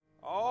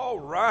All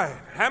right.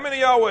 How many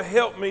of y'all will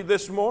help me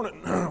this morning?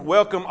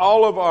 Welcome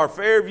all of our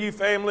Fairview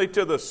family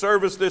to the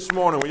service this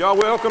morning. Will y'all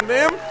welcome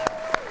them?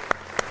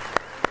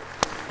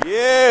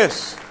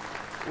 Yes.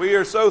 We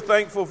are so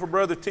thankful for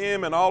Brother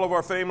Tim and all of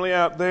our family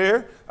out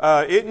there.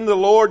 Isn't the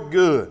Lord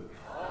good?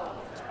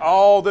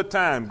 All the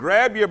time.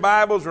 Grab your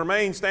Bibles,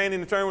 remain standing,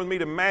 and turn with me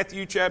to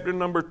Matthew chapter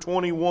number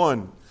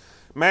 21.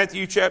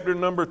 Matthew chapter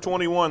number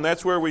 21.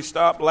 That's where we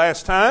stopped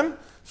last time.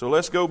 So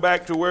let's go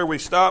back to where we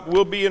stopped.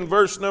 We'll be in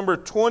verse number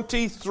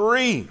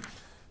 23.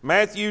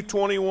 Matthew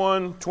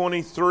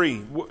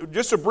 21:23.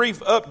 Just a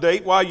brief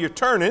update while you're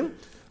turning.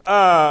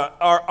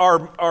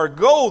 Our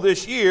goal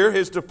this year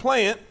is to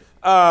plant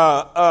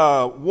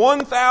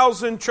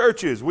 1,000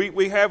 churches.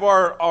 We have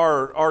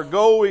our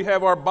goal. We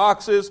have our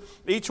boxes.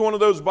 Each one of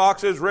those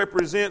boxes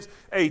represents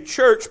a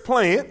church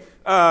plant.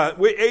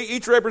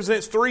 Each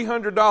represents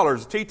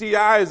 $300.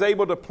 TTI is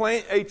able to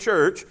plant a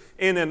church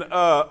in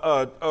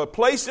a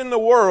place in the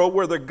world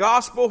where the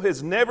gospel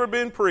has never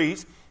been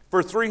preached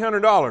for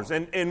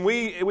 $300. And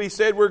we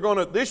said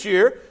this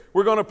year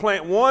we're going to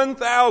plant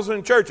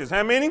 1,000 churches.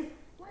 How many?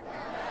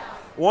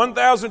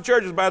 1,000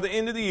 churches by the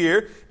end of the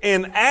year.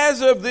 And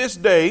as of this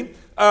day,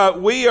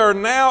 we are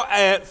now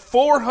at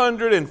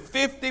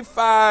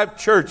 455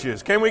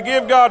 churches. Can we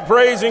give God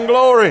praise and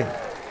glory?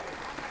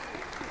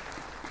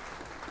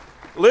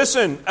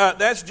 Listen,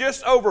 that's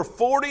just over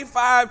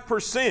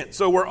 45%.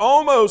 So we're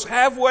almost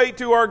halfway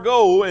to our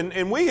goal,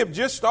 and we have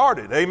just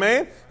started.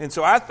 Amen? And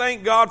so I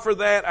thank God for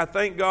that. I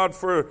thank God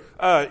for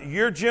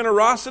your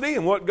generosity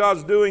and what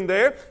God's doing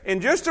there.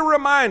 And just a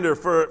reminder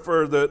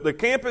for the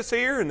campus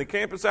here and the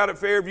campus out at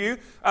Fairview,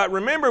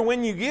 remember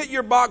when you get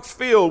your box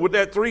filled with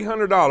that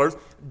 $300,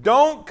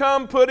 don't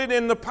come put it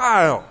in the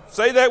pile.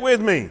 Say that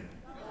with me.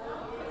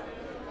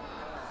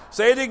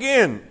 Say it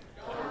again.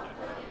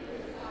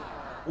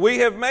 We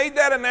have made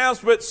that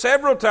announcement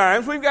several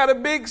times. We've got a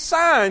big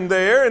sign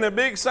there and a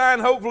big sign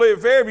hopefully at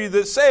Fairview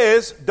that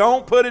says,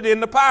 don't put it in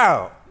the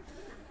pile.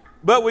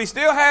 But we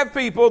still have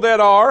people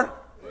that are,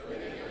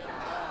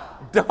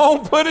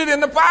 don't put it in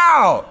the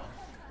pile.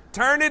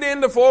 Turn it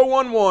into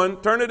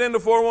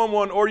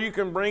 411, or you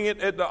can bring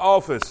it at the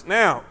office.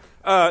 Now,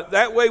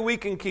 that way we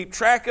can keep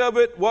track of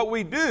it. What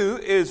we do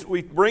is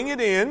we bring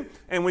it in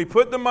and we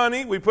put the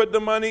money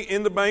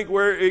in the bank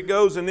where it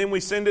goes, and then we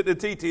send it to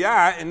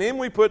TTI, and then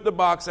we put the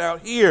box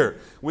out here.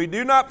 We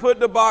do not put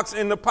the box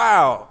in the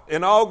pile.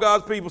 And all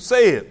God's people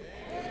say it.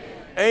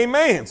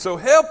 Amen. So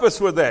help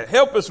us with that.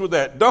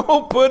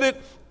 Don't put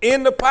it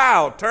in the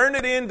pile. Turn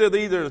it into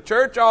either the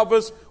church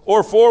office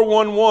or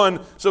 411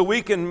 so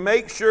we can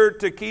make sure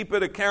to keep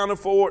it accounted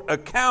for,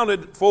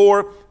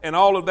 and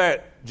all of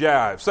that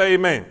jive. Say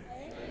amen.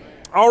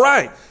 All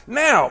right.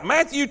 Now,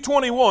 Matthew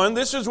 21,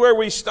 this is where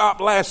we stopped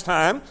last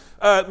time.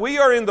 We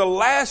are in the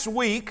last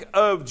week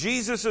of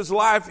Jesus'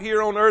 life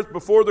here on earth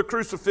before the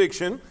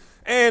crucifixion.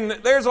 And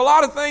there's a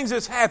lot of things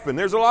that's happened.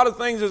 There's a lot of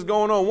things that's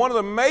going on. One of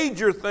the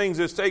major things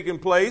that's taken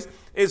place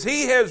is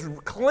he has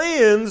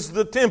cleansed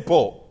the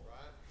temple.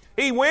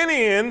 He went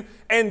in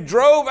and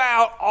drove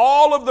out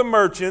all of the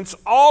merchants,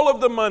 all of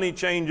the money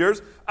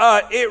changers.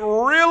 It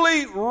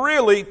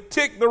really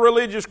ticked the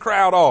religious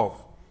crowd off.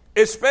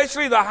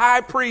 Especially the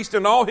high priest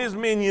and all his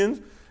minions,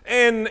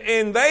 and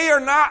they are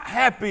not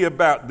happy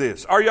about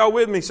this. Are y'all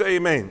with me? Say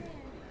amen.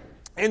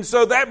 And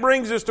so that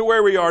brings us to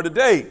where we are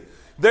today.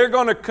 They're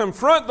going to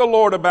confront the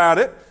Lord about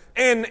it,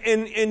 and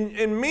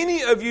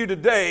many of you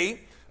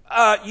today,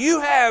 you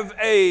have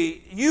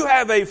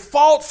a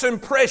false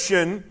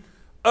impression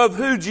of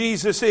who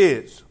Jesus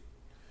is.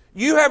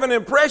 You have an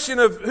impression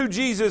of who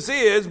Jesus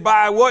is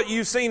by what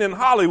you've seen in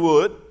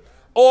Hollywood,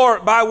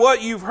 or by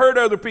what you've heard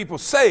other people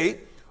say,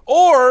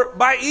 or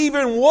by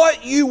even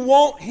what you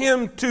want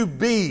him to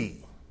be.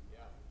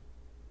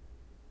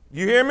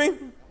 You hear me?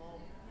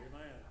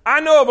 I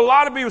know of a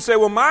lot of people say,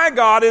 well, my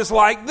God is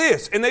like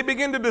this. And they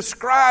begin to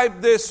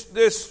describe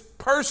this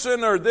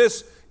person or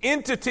this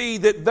entity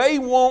that they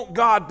want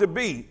God to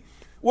be.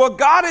 Well,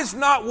 God is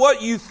not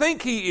what you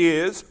think he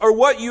is or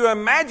what you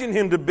imagine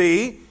him to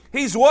be.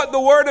 He's what the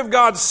Word of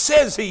God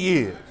says he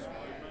is.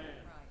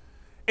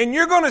 And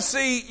you're going to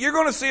see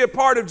a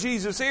part of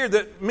Jesus here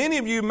that many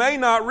of you may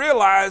not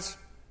realize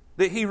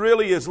that he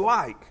really is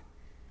like.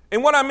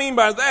 And what I mean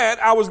by that,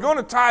 I was going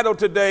to title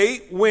today,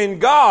 When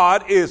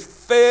God is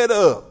Fed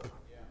Up.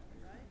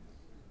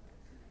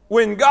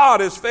 When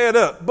God is fed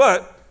up.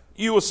 But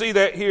you will see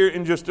that here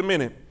in just a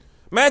minute.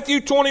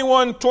 Matthew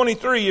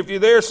 21:23, if you're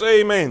there,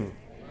 say amen.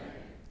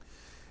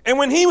 And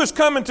when he was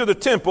coming to the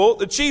temple,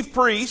 the chief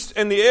priests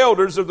and the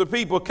elders of the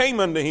people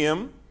came unto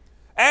him,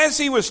 as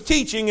he was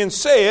teaching, and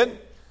said,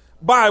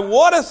 by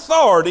what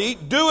authority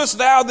doest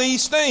thou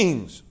these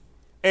things?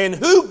 And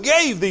who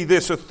gave thee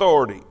this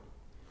authority?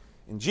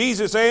 And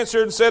Jesus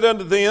answered and said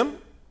unto them,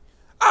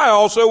 I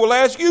also will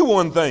ask you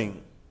one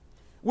thing,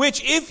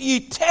 which if ye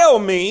tell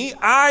me,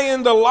 I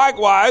in the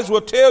likewise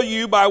will tell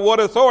you by what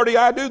authority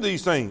I do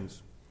these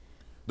things.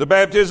 The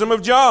baptism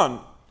of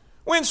John,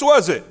 whence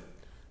was it?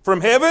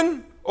 From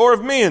heaven or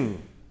of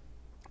men?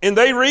 And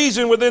they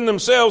reasoned within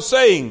themselves,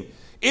 saying,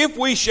 if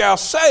we shall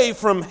say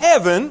from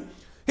heaven,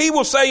 he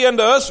will say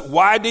unto us,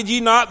 why did ye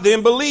not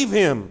then believe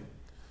him?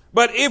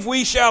 But if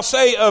we shall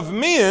say of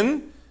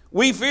men,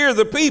 we fear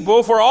the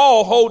people, for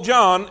all hold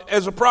John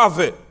as a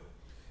prophet.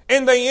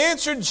 And they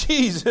answered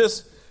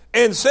Jesus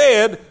and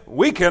said,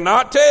 we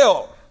cannot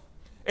tell.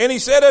 And he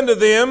said unto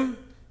them,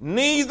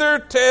 neither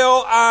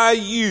tell I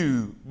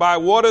you by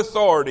what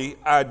authority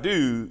I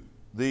do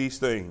these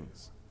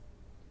things.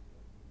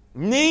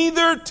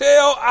 Neither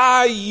tell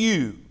I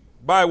you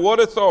by what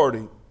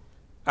authority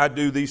I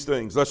do these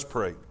things. Let's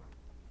pray.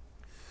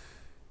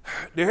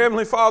 Dear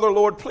Heavenly Father,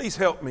 Lord, please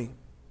help me.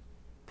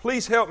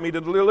 Please help me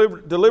to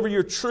deliver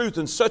your truth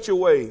in such a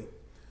way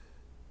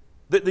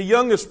that the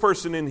youngest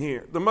person in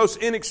here, the most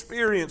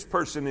inexperienced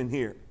person in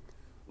here,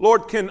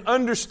 Lord, can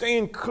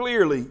understand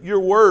clearly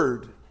your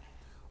word.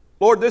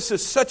 Lord, this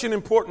is such an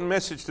important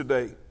message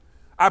today.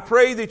 I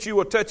pray that you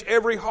will touch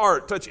every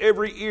heart, touch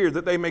every ear,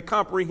 that they may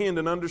comprehend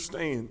and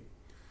understand.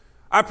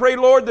 I pray,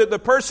 Lord, that the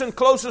person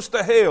closest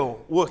to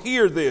hell will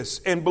hear this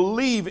and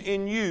believe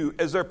in you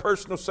as their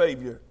personal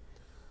Savior.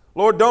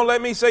 Lord, don't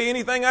let me say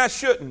anything I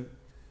shouldn't.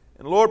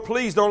 And Lord,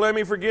 please don't let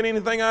me forget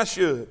anything I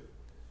should.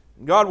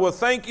 God will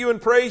thank you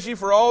and praise you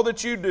for all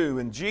that you do.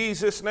 In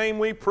Jesus' name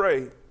we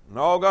pray. And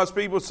all God's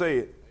people say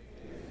it.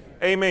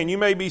 Amen. You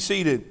may be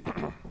seated.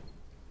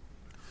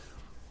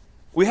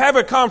 We have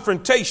a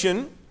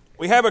confrontation.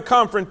 We have a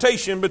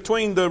confrontation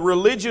between the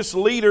religious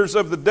leaders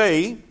of the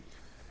day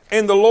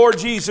and the Lord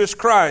Jesus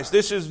Christ.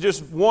 This is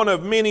just one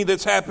of many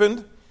that's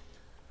happened.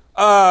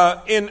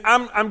 And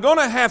I'm going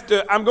to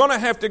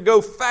have to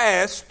go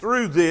fast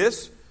through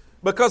this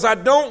because I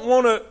don't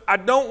want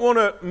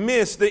to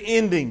miss the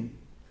ending.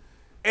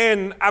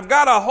 And I've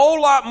got a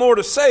whole lot more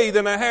to say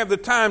than I have the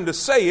time to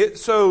say it,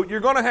 so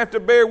you're going to have to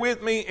bear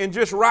with me and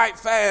just write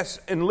fast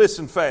and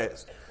listen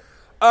fast.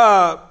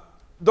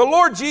 The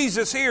Lord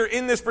Jesus here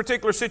in this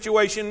particular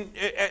situation,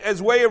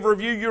 as way of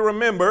review, you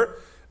remember,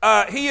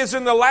 he is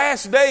in the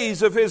last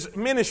days of his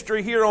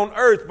ministry here on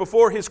earth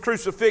before his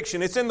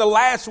crucifixion. It's in the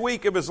last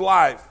week of his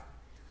life.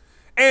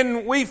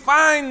 And we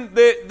find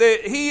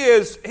that he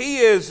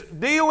is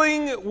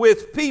dealing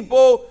with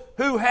people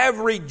who have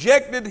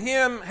rejected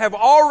him, have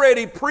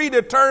already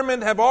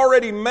predetermined, have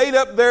already made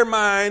up their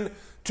mind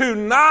to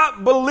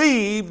not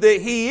believe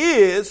that he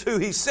is who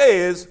he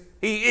says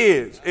he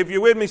is. If you're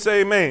with me,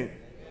 say amen.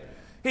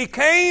 He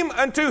came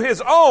unto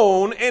his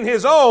own, and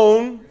his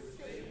own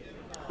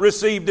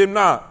received him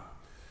not.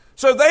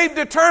 So they've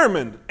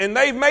determined, and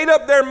they've made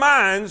up their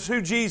minds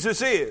who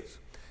Jesus is.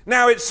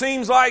 Now it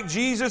seems like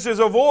Jesus is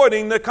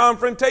avoiding the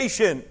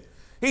confrontation.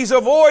 He's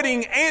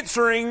avoiding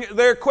answering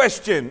their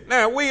question.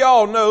 Now, we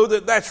all know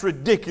that that's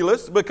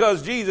ridiculous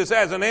because Jesus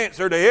has an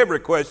answer to every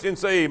question.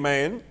 Say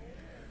amen.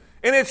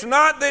 And it's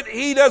not that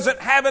he doesn't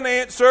have an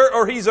answer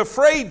or he's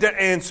afraid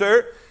to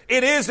answer.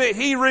 It is that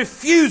he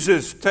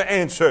refuses to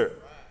answer.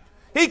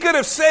 He could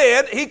have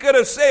said,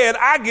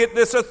 I get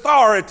this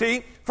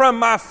authority from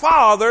my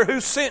Father who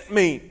sent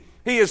me.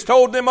 He has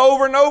told them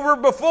over and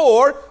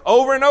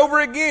over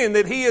again,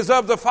 that he is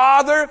of the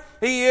Father.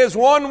 He is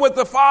one with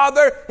the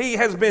Father. He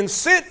has been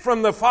sent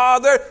from the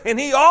Father, and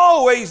he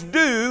always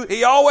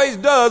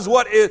does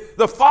what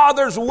the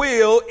Father's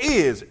will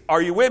is.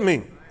 Are you with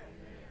me?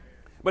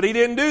 But he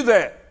didn't do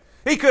that.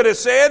 He could have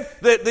said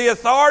that the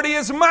authority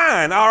is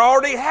mine. I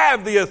already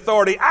have the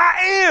authority.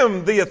 I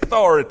am the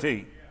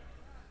authority.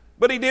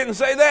 But he didn't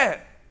say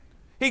that.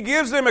 He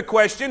gives them a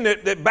question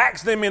that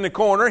backs them in the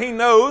corner. He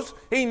knows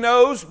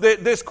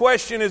that this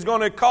question is going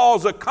to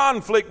cause a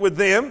conflict with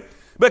them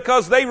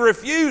because they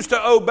refuse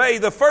to obey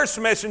the first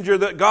messenger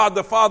that God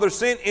the Father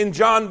sent in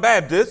John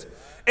Baptist.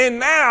 And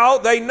now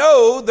they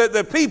know that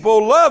the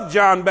people love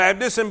John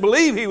Baptist and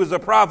believe he was a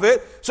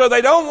prophet, so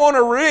they don't want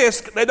to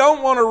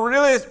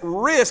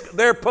risk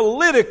their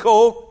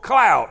political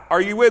clout. Are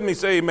you with me?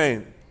 Say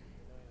amen.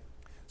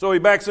 So he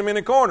backs them in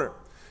the corner.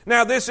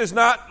 Now, this is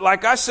not,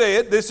 like I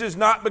said, this is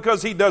not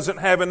because he doesn't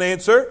have an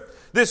answer.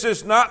 This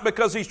is not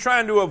because he's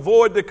trying to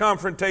avoid the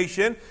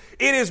confrontation.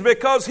 It is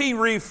because he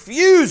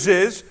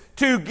refuses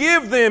to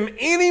give them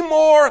any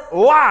more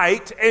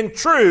light and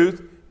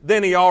truth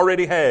than he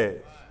already has.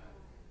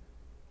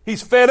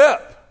 He's fed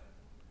up.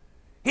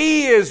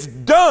 He is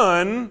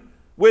done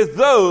with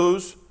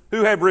those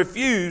who have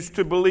refused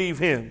to believe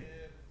him.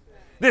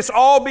 This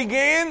all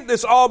began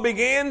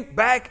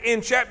back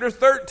in chapter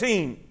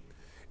 13.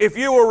 If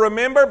you will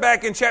remember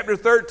back in chapter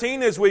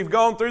 13, as we've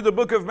gone through the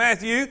book of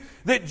Matthew,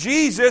 that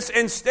Jesus,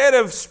 instead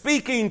of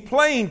speaking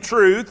plain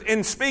truth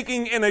and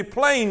speaking in a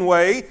plain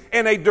way,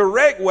 in a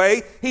direct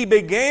way, he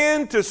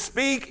began to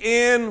speak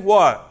in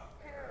what?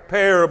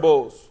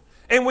 Parables.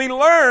 And we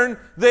learn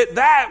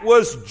that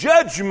was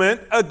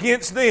judgment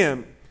against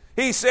them.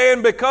 He's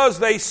saying because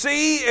they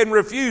see and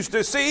refuse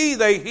to see,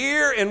 they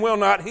hear and will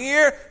not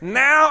hear,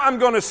 now I'm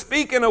going to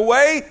speak in a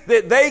way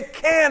that they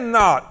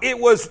cannot. It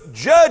was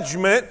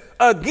judgment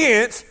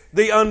against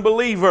the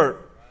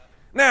unbeliever.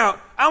 Now,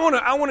 I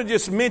want to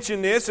just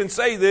mention this and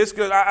say this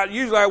because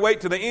usually I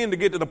wait to the end to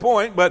get to the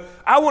point, but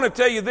I want to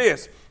tell you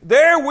this.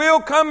 There will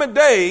come a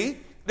day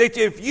that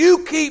if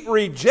you keep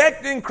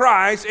rejecting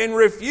Christ and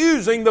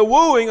refusing the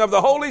wooing of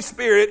the Holy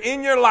Spirit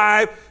in your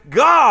life,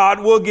 God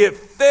will get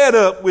fed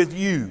up with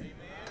you.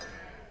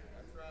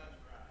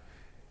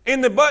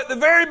 In the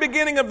very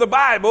beginning of the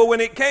Bible,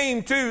 when it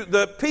came to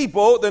the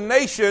people, the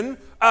nation,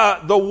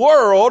 the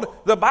world,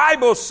 the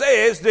Bible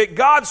says that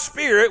God's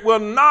Spirit will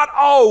not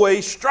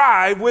always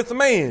strive with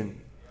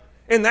man.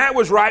 And that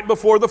was right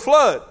before the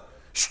flood.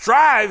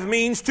 Strive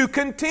means to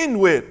contend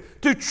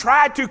with, to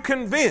try to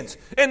convince.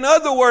 In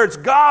other words,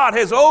 God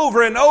has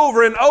over and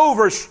over and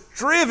over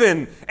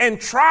striven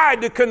and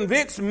tried to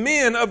convince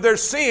men of their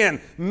sin,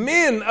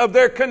 men of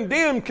their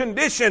condemned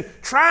condition,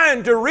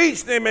 trying to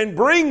reach them and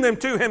bring them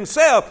to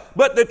Himself.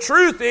 But the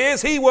truth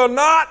is, He will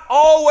not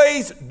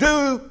always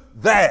do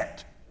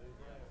that.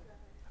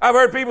 I've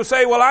heard people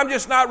say, well, I'm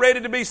just not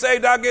ready to be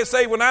saved. I'll get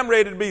saved when I'm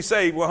ready to be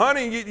saved. Well,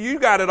 honey, you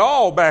got it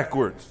all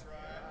backwards.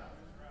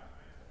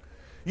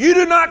 You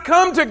do not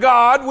come to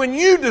God when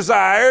you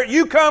desire.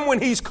 You come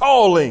when He's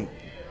calling.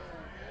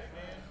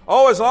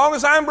 Oh, as long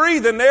as I'm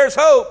breathing, there's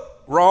hope.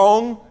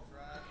 Wrong.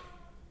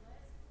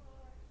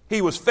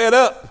 He was fed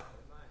up.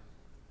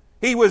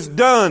 He was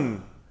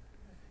done.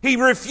 He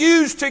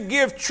refused to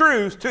give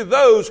truth to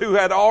those who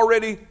had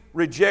already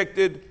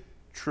rejected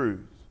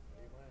truth.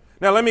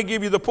 Now, let me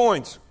give you the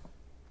points.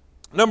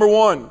 Number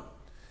one,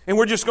 and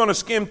we're just going to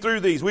skim through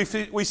these. We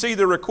see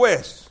the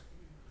requests.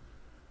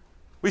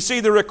 We see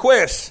the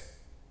requests.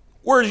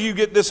 Where do you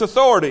get this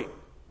authority?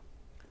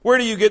 Where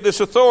do you get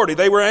this authority?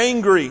 They were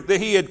angry that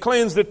He had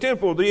cleansed the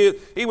temple.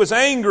 He was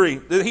angry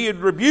that He had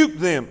rebuked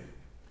them.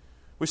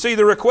 We see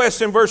the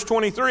request in verse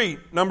 23.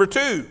 Number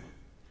two,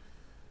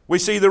 we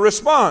see the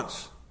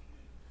response.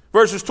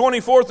 Verses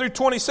 24 through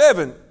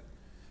 27.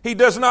 He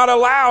does not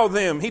allow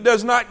them. He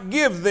does not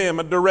give them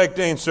a direct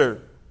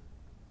answer.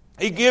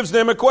 He gives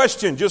them a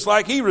question just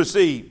like He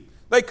received.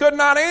 They could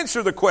not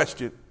answer the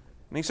question.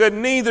 And He said,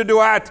 neither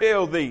do I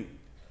tell thee.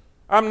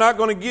 I'm not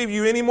going to give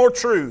you any more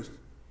truth.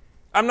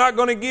 I'm not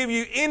going to give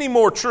you any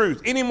more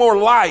truth, any more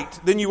light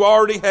than you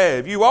already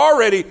have.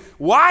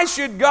 Why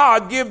should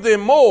God give them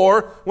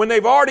more when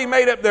they've already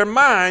made up their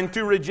mind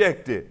to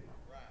reject it?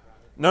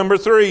 Number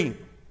three,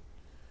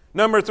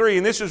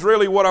 and this is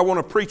really what I want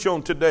to preach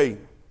on today.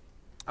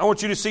 I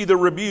want you to see the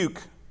rebuke.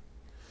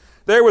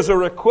 There was a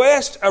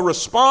request, a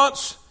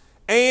response,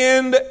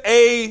 and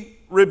a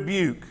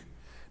rebuke.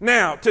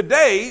 Now,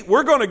 today,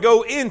 we're going to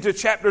go into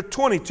chapter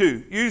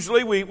 22.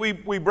 Usually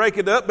we break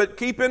it up, but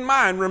keep in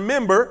mind,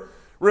 remember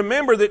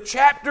that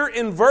chapter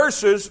and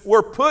verses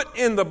were put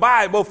in the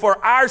Bible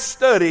for our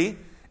study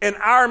and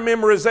our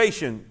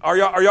memorization. Are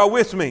y'all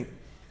with me?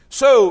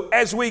 So,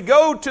 as we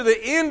go to the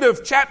end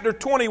of chapter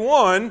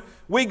 21,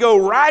 we go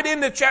right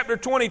into chapter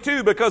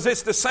 22 because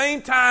it's the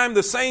same time,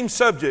 the same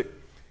subject.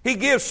 He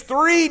gives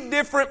 3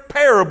 different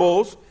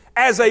parables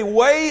as a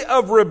way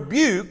of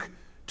rebuke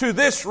to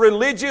this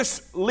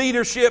religious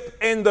leadership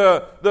and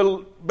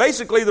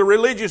basically the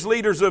religious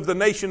leaders of the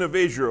nation of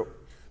Israel.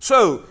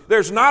 So,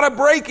 there's not a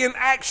break in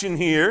action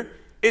here.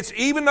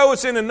 Even though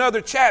it's in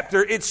another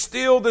chapter, it's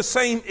still the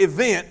same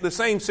event, the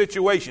same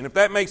situation. If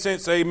that makes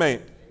sense, say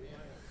amen.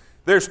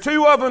 There's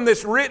 2 of them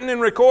that's written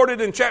and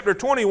recorded in chapter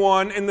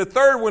 21, and the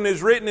third one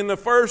is written in the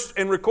first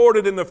and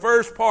recorded in the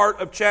first part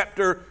of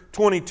chapter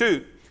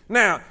 22.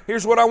 Now,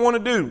 here's what I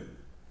want to do.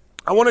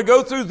 I want to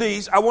go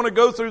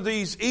through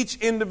these each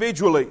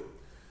individually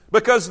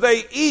because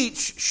they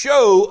each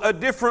show a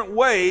different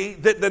way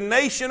that the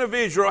nation of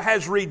Israel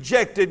has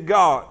rejected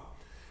God.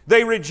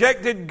 They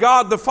rejected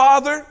God the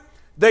Father,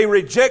 they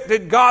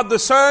rejected God the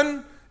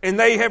Son, and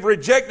they have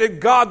rejected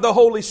God the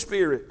Holy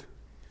Spirit.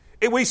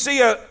 And we see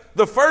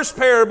the first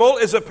parable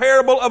is a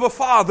parable of a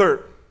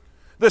father.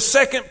 The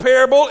second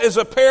parable is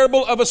a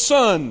parable of a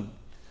son.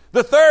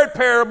 The third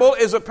parable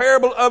is a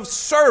parable of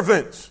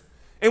servants.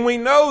 And we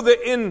know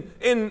that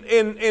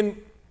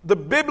in the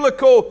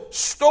biblical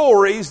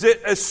stories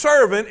that a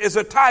servant is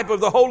a type of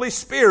the Holy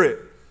Spirit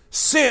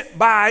sent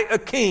by a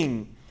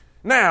king.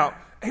 Now,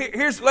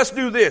 let's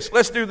do this.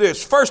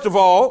 First of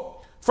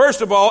all,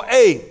 let's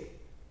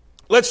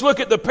look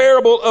at the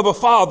parable of a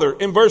father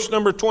in verse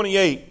number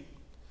 28.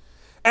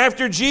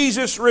 After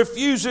Jesus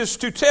refuses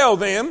to tell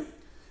them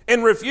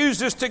and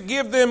refuses to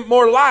give them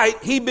more light,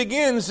 He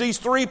begins these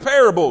 3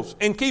 parables.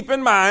 And keep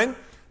in mind,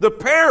 the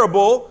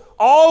parable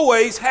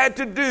always had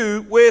to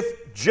do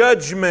with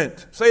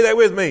judgment. Say that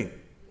with me.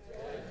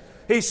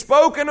 He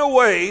spoke in a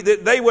way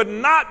that they would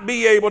not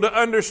be able to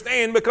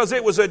understand because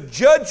it was a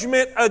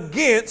judgment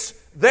against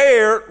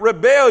their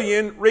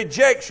rebellion,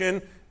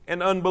 rejection,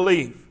 and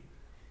unbelief.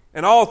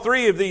 And all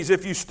 3 of these,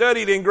 if you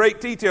studied in great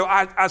detail,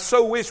 I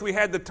so wish we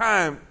had the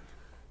time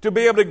to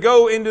be able to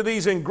go into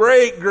these in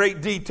great,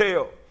 great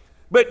detail.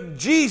 But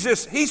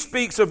Jesus, He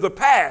speaks of the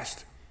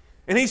past,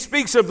 and He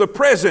speaks of the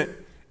present,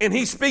 and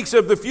He speaks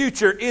of the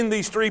future in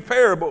these 3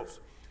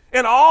 parables.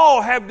 And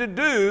all have to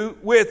do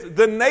with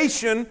the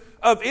nation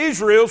of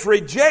Israel's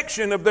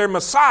rejection of their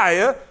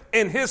Messiah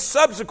and His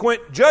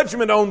subsequent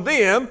judgment on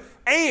them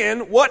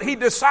and what He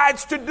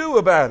decides to do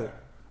about it.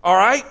 All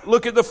right,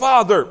 look at the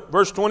Father,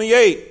 verse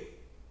 28.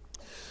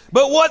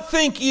 But what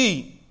think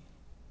ye?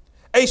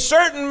 A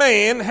certain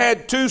man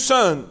had 2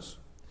 sons,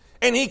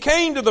 and he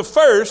came to the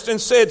first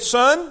and said,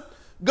 Son,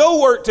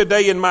 go work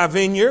today in my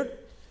vineyard.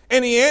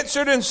 And he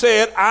answered and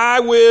said, I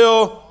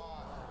will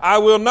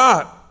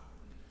not.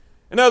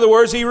 In other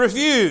words, he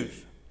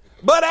refused.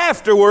 But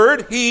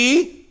afterward,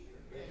 he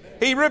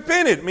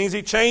repented. It means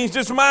he changed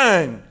his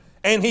mind,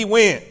 and he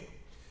went.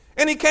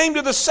 And he came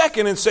to the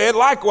second and said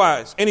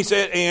likewise. And he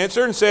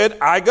answered and said,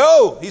 I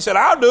go. He said,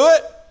 I'll do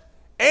it.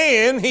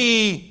 And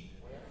he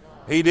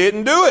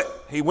didn't do it.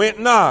 He went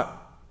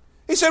not.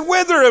 He said,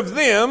 whether of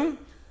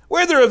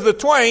the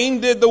twain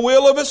did the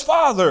will of his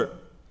father?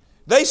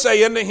 They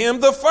say unto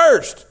him, the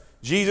first.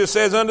 Jesus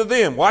says unto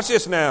them, watch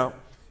this now,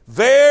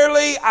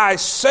 verily I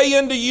say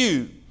unto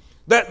you,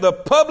 that the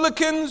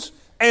publicans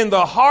and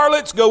the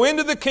harlots go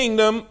into the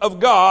kingdom of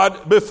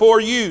God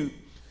before you.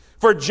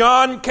 For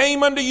John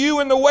came unto you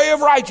in the way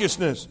of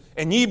righteousness,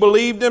 and ye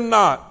believed him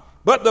not.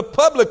 But the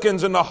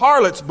publicans and the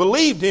harlots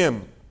believed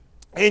him.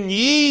 And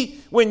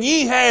when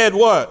ye had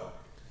what?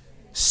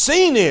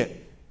 Seen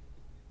it.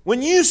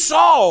 When you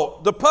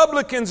saw the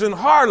publicans and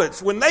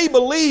harlots, when they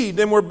believed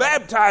and were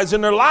baptized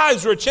and their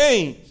lives were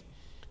changed,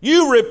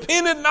 you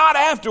repented not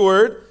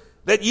afterward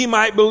that ye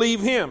might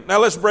believe him. Now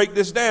let's break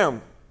this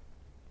down.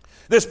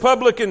 This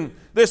publican,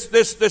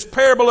 this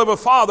parable of a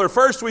father,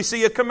 first we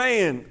see a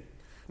command.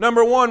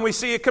 Number one, we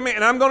see a command.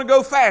 And I'm going to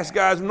go fast,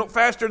 guys,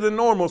 faster than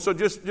normal, so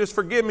just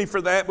forgive me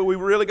for that, but we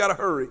really got to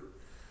hurry.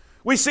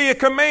 We see a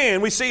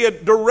command. We see a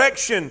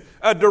direction,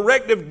 a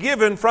directive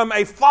given from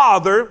a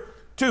father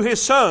to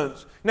his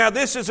sons. Now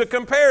this is a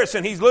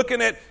comparison. He's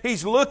looking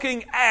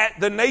at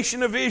the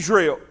nation of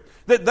Israel,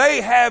 that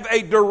they have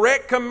a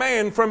direct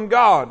command from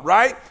God,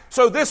 right?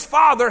 So this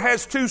father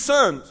has 2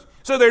 sons.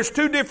 So there's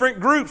 2 different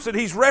groups that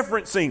he's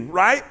referencing,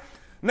 right?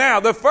 Now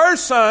the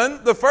first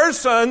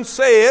son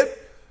said,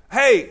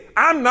 hey,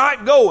 I'm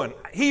not going.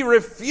 He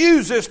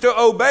refuses to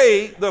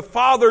obey the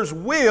father's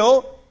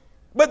will,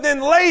 but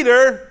then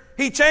later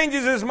he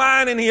changes his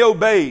mind and he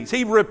obeys.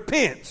 He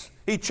repents.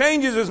 He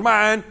changes his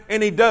mind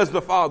and he does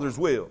the father's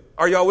will.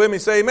 Are y'all with me?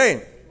 Say amen.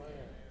 Amen.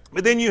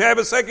 But then you have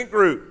a second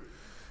group.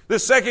 The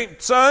second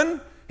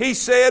son, he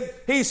said,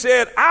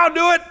 I'll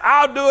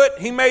do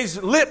it. He makes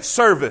lip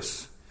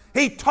service.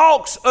 He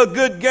talks a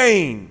good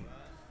game.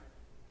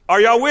 Are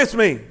y'all with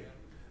me?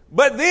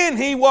 But then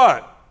he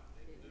what?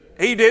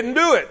 He didn't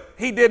do it.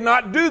 He did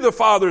not do the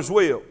Father's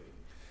will.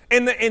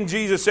 And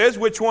Jesus says,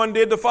 which one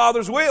did the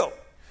Father's will?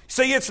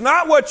 See, it's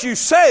not what you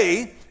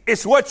say,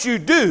 it's what you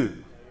do.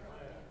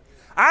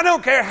 I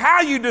don't care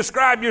how you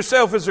describe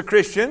yourself as a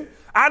Christian.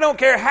 I don't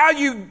care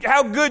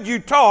how good you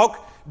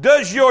talk.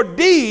 Does your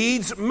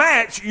deeds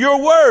match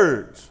your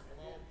words?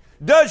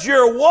 Does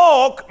your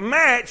walk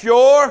match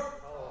your...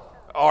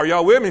 Are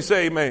y'all with me?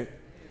 Say amen.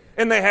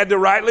 And they had to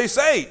rightly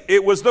say,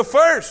 it was the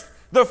first.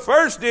 The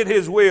first did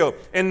his will.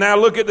 And now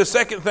look at the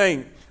second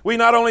thing. We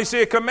not only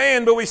see a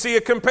command, but we see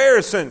a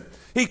comparison.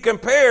 He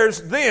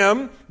compares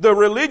them, the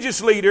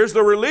religious leaders,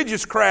 the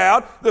religious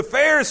crowd, the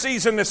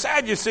Pharisees and the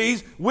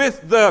Sadducees,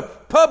 with the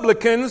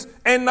publicans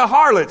and the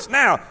harlots.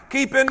 Now,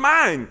 keep in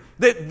mind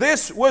that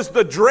this was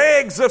the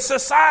dregs of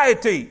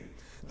society.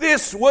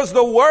 This was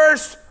the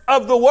worst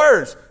of the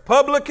worst.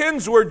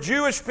 Publicans were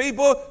Jewish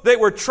people that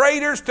were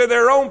traitors to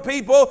their own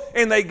people,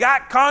 and they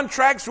got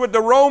contracts with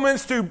the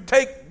Romans to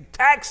take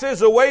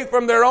taxes away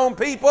from their own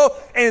people,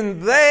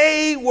 and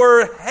they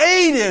were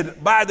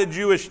hated by the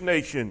Jewish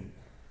nation.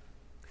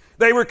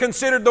 They were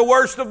considered the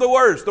worst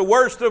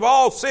of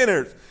all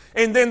sinners.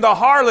 And then the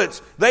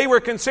harlots, they were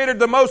considered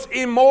the most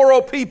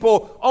immoral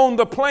people on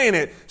the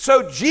planet.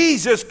 So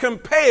Jesus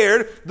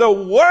compared the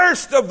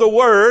worst of the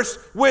worst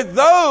with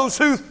those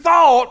who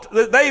thought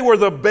that they were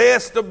the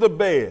best of the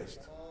best.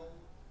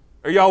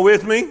 Are y'all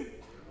with me?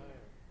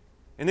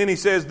 And then he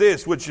says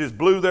this, which just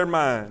blew their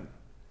mind.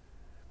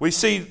 We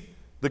see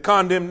the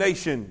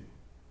condemnation.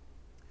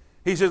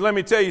 He says, let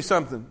me tell you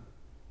something.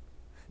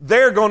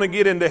 They're going to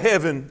get into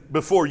heaven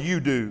before you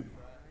do.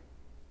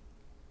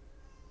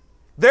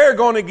 They're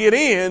going to get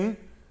in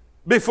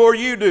before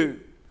you do.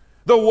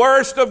 The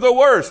worst of the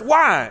worst.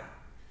 Why?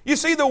 You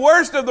see, the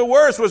worst of the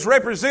worst was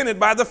represented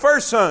by the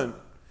first son.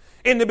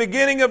 In the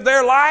beginning of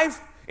their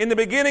life,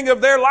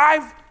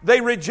 they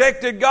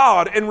rejected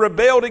God and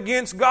rebelled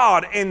against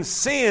God and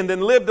sinned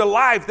and lived a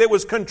life that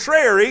was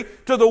contrary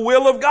to the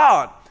will of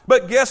God.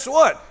 But guess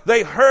what?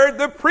 They heard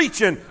the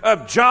preaching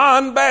of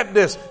John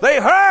Baptist. They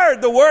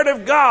heard the word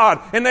of God,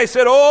 and they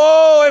said,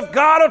 oh, if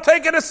God will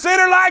take a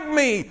sinner like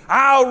me,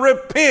 I'll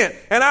repent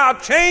and I'll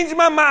change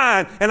my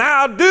mind and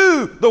I'll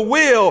do the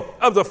will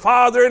of the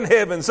Father in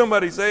heaven.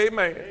 Somebody say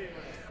amen. Amen.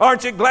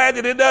 Aren't you glad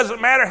that it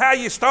doesn't matter how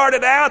you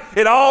started out?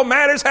 It all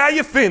matters how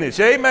you finish.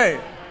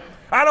 Amen.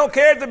 I don't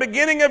care if the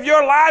beginning of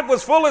your life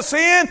was full of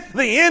sin,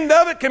 the end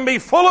of it can be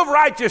full of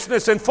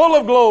righteousness and full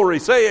of glory.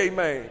 Say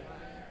amen.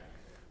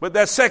 But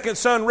that second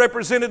son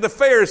represented the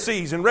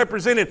Pharisees and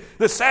represented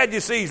the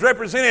Sadducees,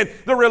 represented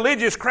the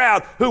religious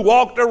crowd who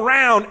walked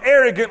around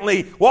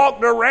arrogantly,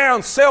 walked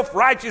around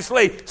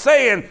self-righteously,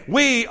 saying,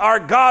 we are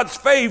God's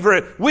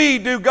favorite, we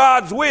do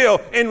God's will.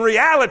 In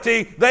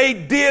reality, they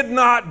did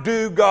not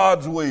do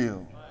God's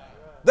will.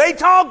 They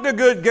talked a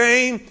good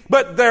game,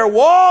 but their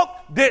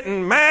walk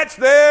didn't match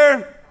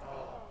their...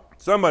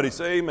 Somebody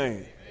say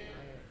amen.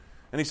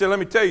 And he said, let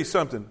me tell you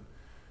something.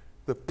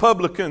 The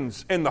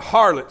publicans and the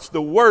harlots,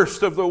 the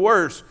worst of the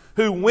worst,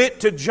 who went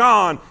to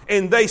John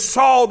and they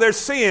saw their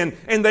sin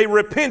and they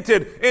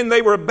repented and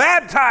they were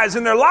baptized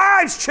and their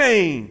lives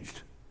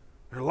changed.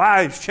 Their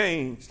lives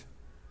changed.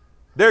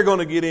 They're going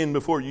to get in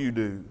before you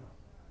do.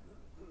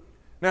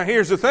 Now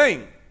here's the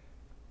thing.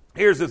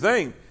 Here's the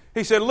thing.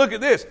 He said, look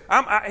at this.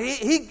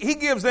 He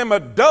gives them a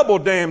double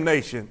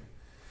damnation.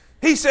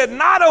 He said,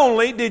 not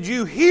only did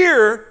you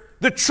hear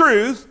the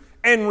truth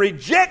and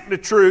reject the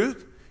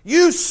truth,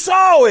 you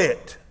saw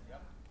it.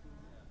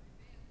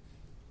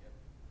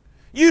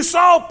 You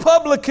saw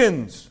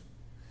publicans.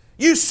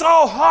 You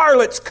saw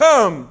harlots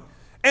come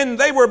and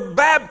they were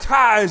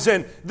baptized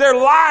and their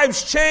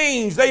lives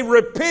changed. They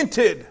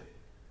repented.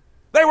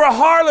 They were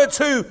harlots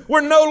who were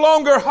no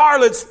longer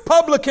harlots,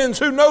 publicans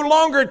who no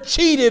longer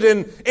cheated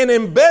and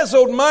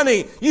embezzled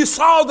money. You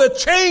saw the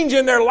change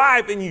in their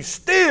life and you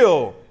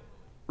still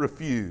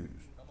refused.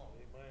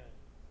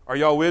 Are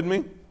y'all with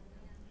me?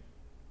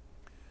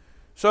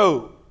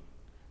 So,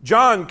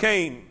 John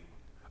came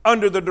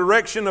under the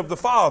direction of the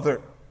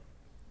Father.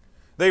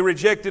 They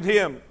rejected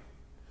him.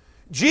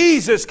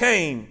 Jesus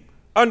came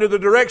under the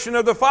direction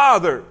of the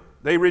Father.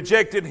 They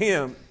rejected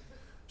him.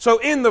 So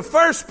in the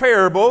first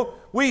parable,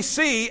 we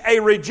see a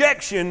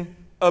rejection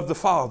of the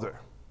Father.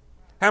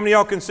 How many of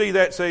y'all can see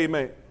that? Say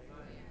amen.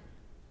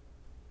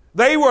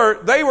 They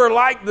were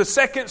like the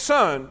second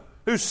son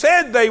who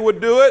said they would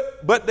do it,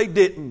 but they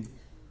didn't.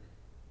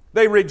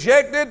 They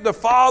rejected the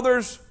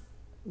Father's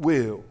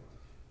will.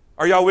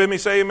 Are y'all with me?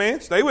 Say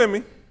amen. Stay with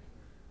me.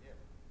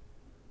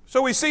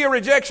 So we see a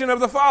rejection of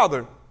the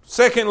Father.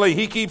 Secondly,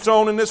 he keeps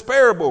on in this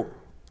parable.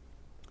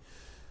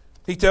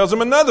 He tells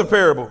them another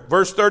parable.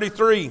 Verse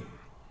 33.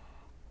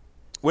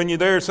 When you're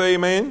there, say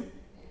amen.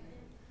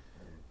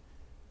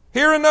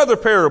 Hear another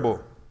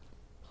parable.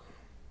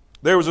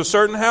 There was a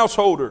certain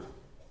householder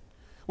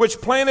which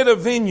planted a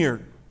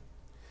vineyard,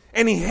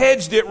 and he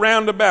hedged it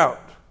round about.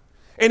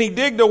 And he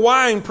digged a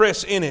wine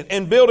press in it,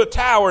 and built a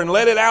tower, and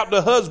let it out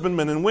to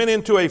husbandmen, and went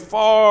into a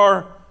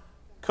far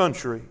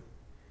country.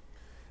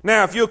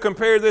 Now, if you'll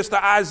compare this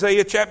to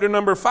Isaiah chapter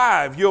number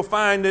 5, you'll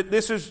find that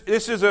this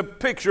is a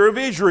picture of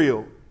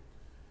Israel.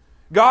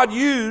 God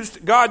used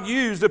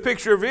a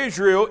picture of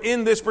Israel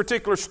in this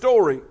particular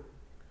story.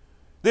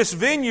 This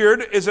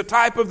vineyard is a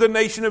type of the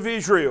nation of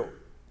Israel.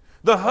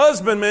 The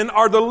husbandmen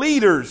are the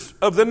leaders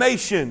of the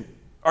nation.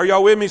 Are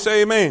y'all with me?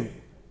 Say amen.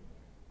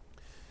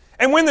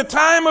 And when the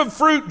time of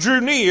fruit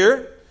drew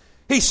near,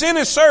 he sent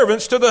his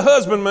servants to the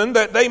husbandmen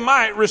that they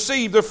might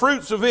receive the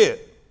fruits of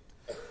it.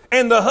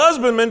 And the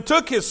husbandman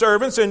took his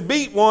servants and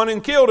beat one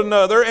and killed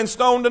another and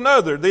stoned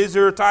another. These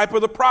are a type of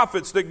the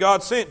prophets that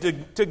God sent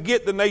to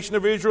get the nation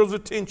of Israel's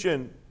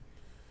attention.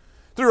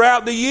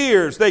 Throughout the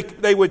years,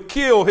 they would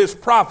kill his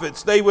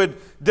prophets. They would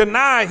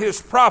deny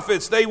his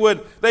prophets. They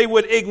would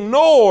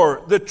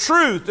ignore the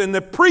truth and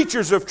the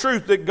preachers of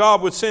truth that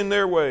God would send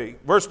their way.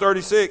 Verse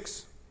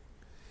 36.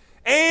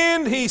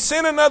 And he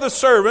sent another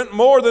servant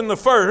more than the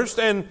first,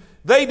 and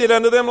they did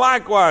unto them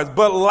likewise.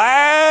 But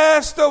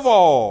last of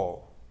all,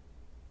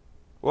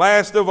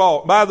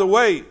 by the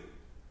way,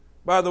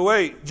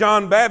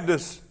 John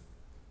Baptist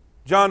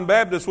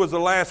was the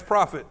last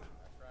prophet.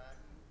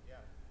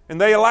 And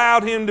they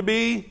allowed him to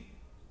be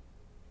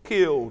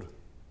killed.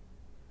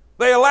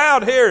 They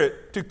allowed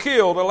Herod to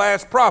kill the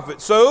last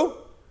prophet.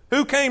 So,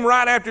 who came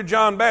right after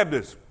John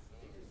Baptist?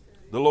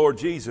 The Lord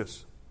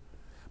Jesus.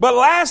 But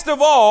last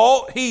of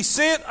all, he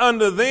sent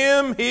unto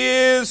them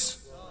his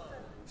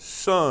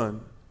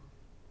Son.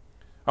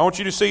 I want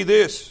you to see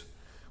this.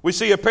 We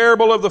see a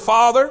parable of the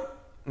Father.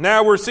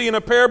 Now we're seeing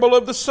a parable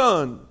of the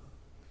Son.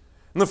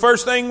 And the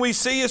first thing we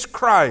see is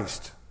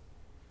Christ.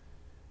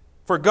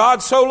 For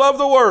God so loved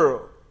the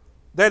world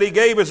that he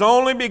gave his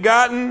only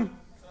begotten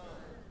Son.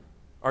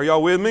 Are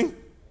y'all with me?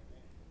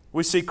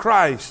 We see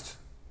Christ.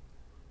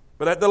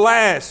 But at the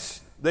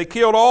last, they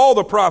killed all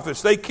the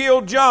prophets. They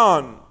killed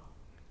John.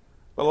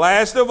 But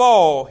last of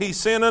all, he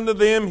sent unto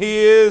them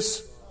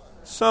his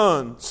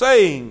Son,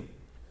 saying,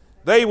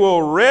 they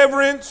will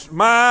reverence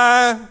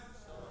my...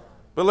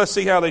 But let's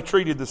see how they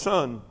treated the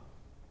Son.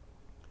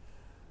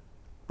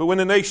 But when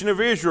the nation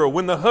of Israel,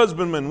 when the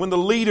husbandmen, when the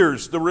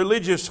leaders, the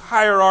religious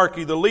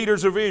hierarchy, the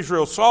leaders of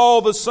Israel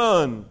saw the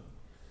Son,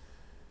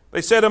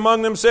 they said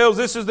among themselves,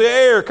 this is the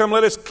heir, come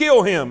let us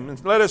kill him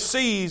and let us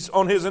seize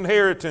on his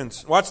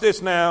inheritance. Watch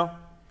this now.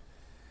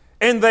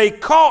 And they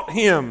caught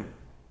him.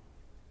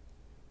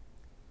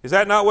 Is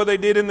that not what they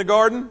did in the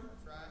garden?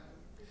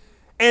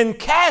 And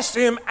cast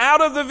him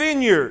out of the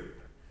vineyard.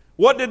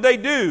 What did they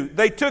do?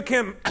 They took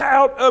him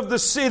out of the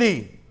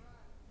city.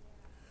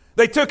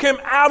 They took him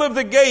out of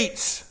the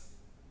gates.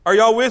 Are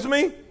y'all with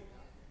me?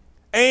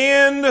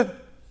 And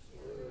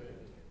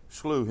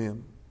slew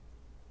him.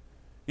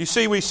 You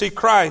see, we see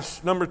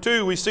Christ. Number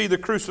 2, we see the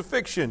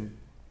crucifixion.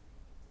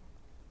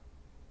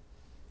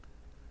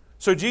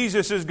 So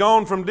Jesus has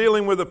gone from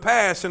dealing with the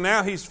past, and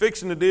now he's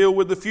fixing to deal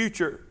with the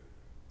future.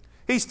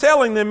 He's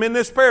telling them in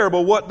this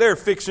parable what they're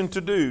fixing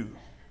to do.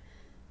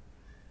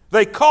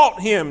 They caught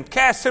him,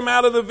 cast him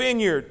out of the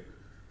vineyard.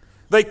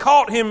 They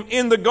caught him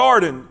in the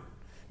garden.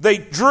 They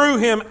drew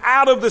him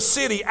out of the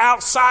city,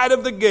 outside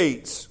of the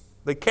gates.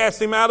 They cast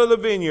him out of the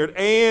vineyard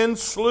and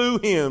slew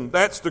him.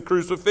 That's the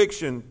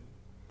crucifixion.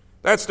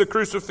 That's the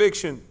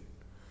crucifixion.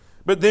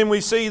 But then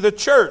we see the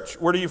church.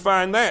 Where do you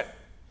find that?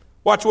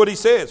 Watch what he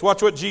says.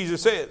 Watch what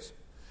Jesus says.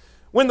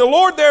 When the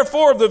Lord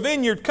therefore of the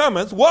vineyard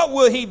cometh, what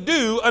will he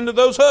do unto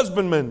those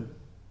husbandmen?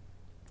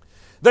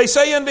 They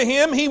say unto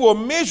him, he will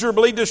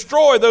miserably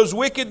destroy those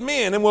wicked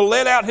men and will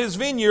let out his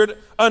vineyard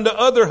unto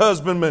other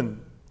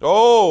husbandmen.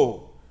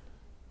 Oh,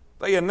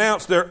 they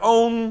announce their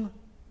own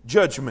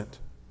judgment,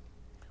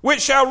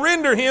 which shall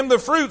render him the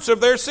fruits of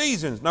their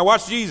seasons. Now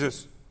watch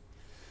Jesus.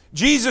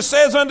 Jesus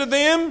says unto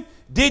them,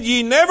 did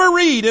ye never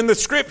read in the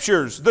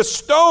Scriptures, the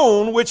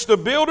stone which the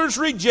builders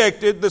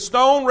rejected? The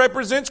stone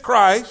represents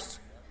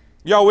Christ.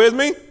 Y'all with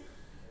me?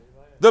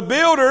 The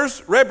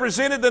builders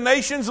represented the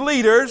nation's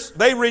leaders.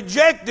 They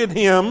rejected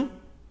him.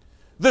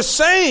 The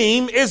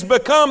same is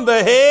become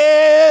the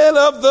head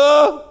of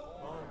the...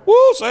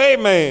 Woo, say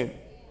amen.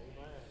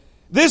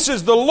 This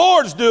is the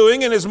Lord's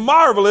doing and is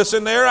marvelous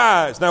in their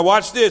eyes. Now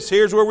watch this.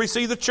 Here's where we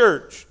see the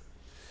church.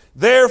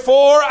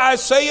 Therefore I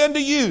say unto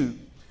you,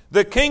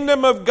 the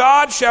kingdom of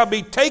God shall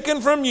be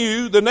taken from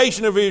you, the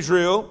nation of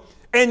Israel,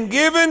 and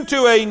given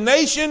to a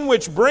nation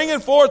which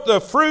bringeth forth the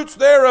fruits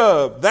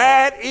thereof.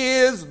 That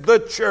is the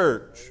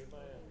church.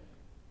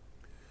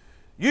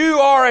 You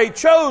are a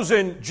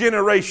chosen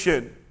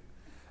generation,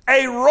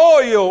 a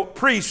royal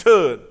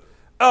priesthood,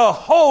 a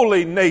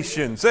holy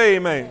nation. Say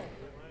amen.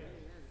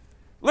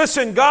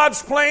 Listen,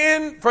 God's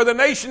plan for the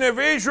nation of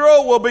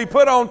Israel will be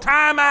put on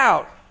time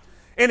out.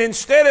 And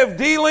instead of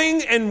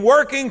dealing and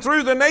working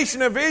through the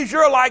nation of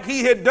Israel like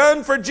he had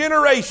done for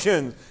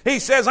generations, he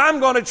says, I'm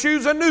going to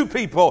choose a new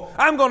people.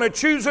 I'm going to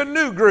choose a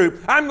new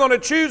group. I'm going to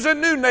choose a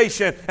new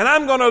nation. And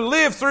I'm going to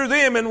live through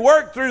them and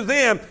work through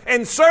them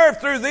and serve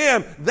through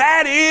them.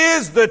 That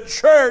is the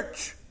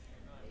church.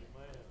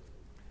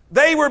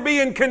 They were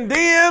being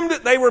condemned.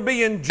 They were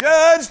being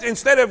judged.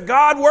 Instead of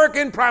God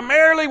working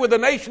primarily with the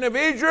nation of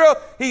Israel,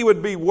 he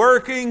would be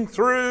working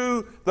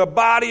through the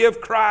body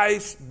of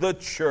Christ, the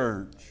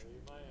church.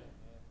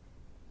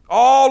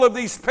 All of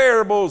these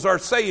parables are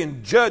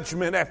saying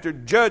judgment after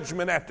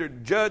judgment after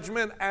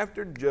judgment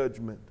after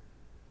judgment.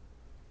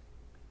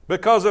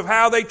 Because of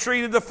how they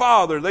treated the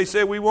Father, they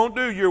said, we won't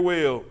do your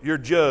will. You're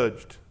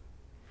judged.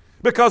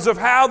 Because of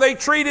how they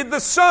treated the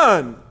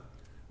Son,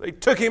 they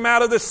took him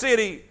out of the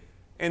city,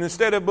 and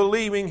instead of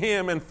believing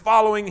him and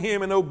following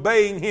him and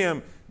obeying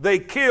him, they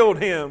killed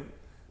him.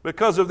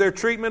 Because of their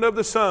treatment of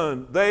the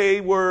Son,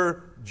 they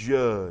were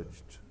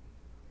judged.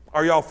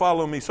 Are y'all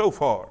following me so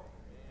far?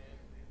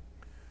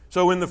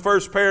 So in the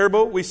first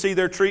parable, we see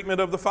their treatment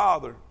of the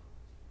Father.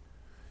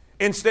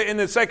 In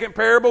the second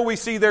parable, we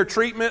see their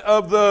treatment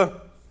of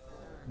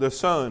the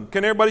Son.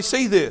 Can everybody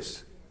see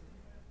this?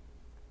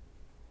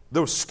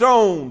 The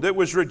stone that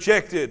was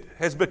rejected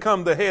has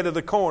become the head of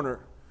the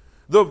corner.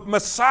 The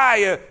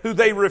Messiah who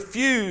they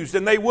refused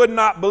and they would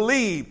not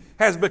believe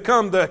has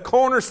become the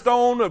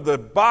cornerstone of the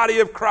body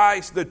of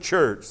Christ, the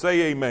church.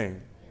 Say amen.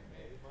 Amen.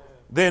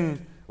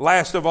 Then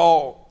last of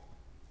all,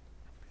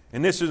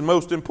 and this is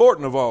most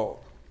important of all,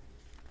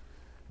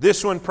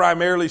 this one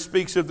primarily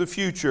speaks of the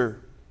future.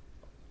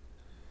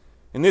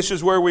 And this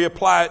is where we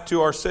apply it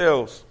to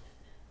ourselves.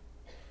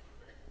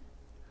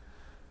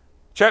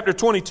 Chapter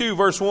 22,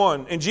 verse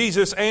 1. And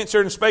Jesus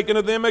answered and spake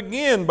unto them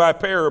again by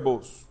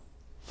parables.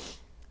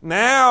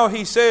 Now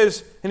he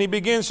says, and he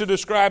begins to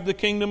describe the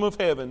kingdom of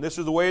heaven. This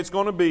is the way it's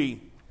going to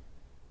be.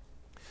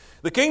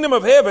 The kingdom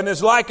of heaven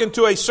is likened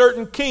to a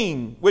certain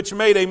king which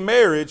made a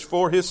marriage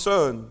for his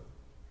son.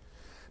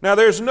 Now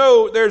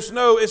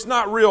it's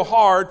not real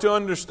hard to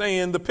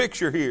understand the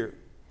picture here.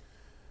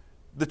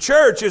 The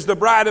church is the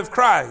bride of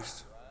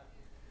Christ.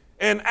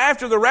 And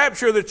after the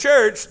rapture of the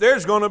church,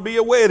 there's going to be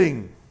a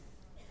wedding.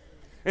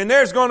 And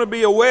there's going to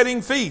be a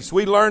wedding feast.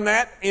 We learn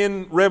that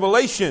in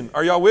Revelation.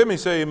 Are y'all with me?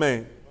 Say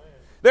amen.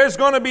 There's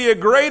going to be a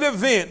great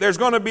event. There's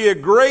going to be a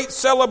great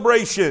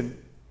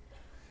celebration.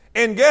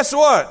 And guess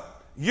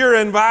what? You're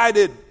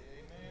invited.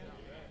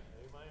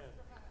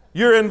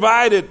 You're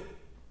invited.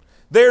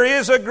 There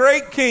is a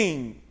great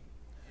king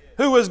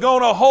who is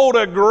going to hold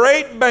a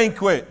great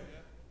banquet.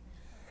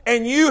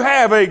 And you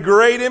have a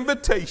great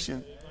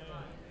invitation.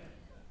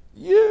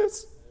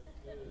 Yes.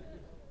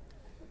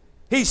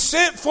 He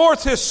sent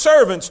forth his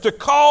servants to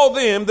call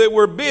them that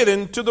were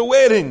bidden to the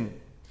wedding.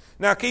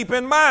 Now keep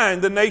in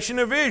mind, the nation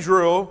of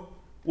Israel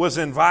was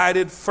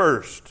invited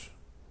first.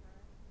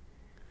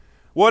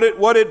 What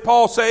did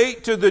Paul say?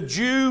 To the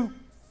Jew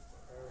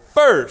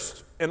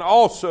first and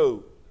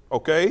also,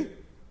 okay?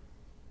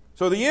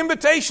 So the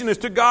invitation is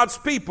to God's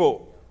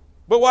people.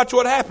 But watch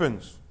what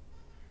happens.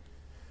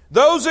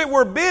 Those that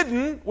were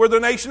bidden were the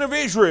nation of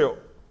Israel.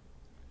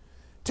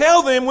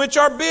 Tell them which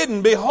are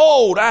bidden,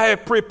 behold, I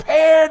have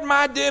prepared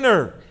my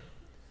dinner.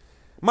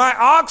 My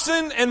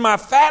oxen and my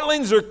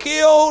fatlings are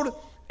killed,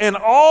 and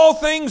all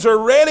things are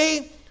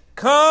ready.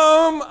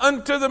 Come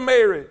unto the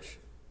marriage.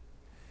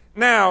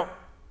 Now,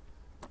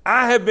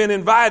 I have been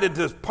invited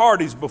to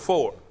parties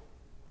before.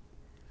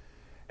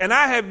 And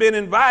I have been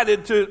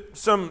invited to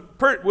some,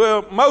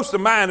 most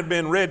of mine have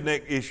been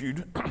redneck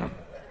issued.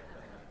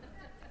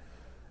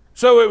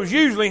 So it was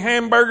usually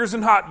hamburgers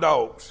and hot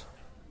dogs.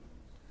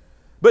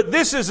 But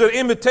this is an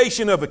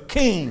invitation of a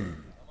king.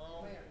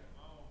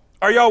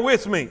 Are y'all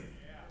with me?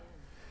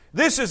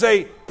 This is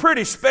a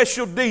pretty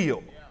special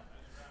deal.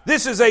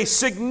 This is a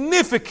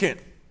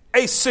significant.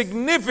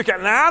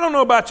 Now I don't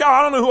know about y'all.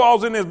 I don't know who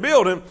all's in this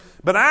building,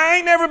 but I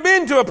ain't never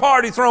been to a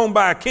party thrown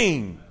by a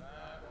king.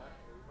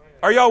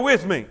 Are y'all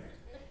with me?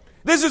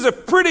 This is a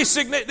pretty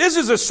significant. This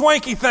is a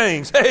swanky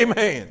thing.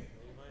 Amen.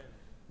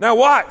 Now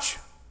watch.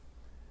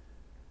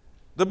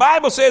 The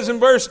Bible says in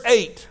verse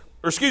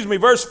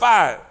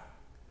 5.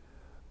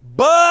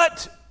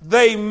 But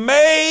they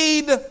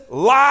made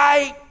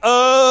light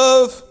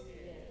of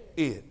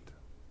it.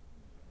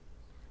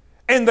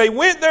 And they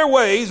went their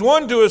ways,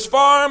 one to his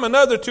farm,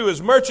 another to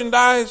his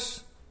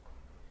merchandise.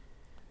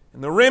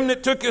 And the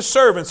remnant took his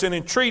servants and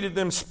entreated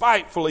them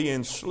spitefully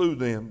and slew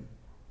them.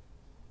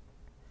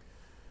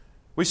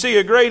 We see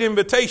a great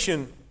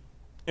invitation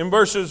in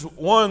verses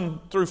 1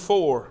 through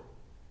 4.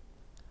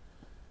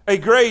 A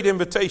great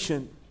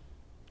invitation.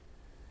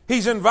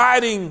 He's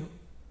inviting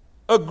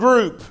a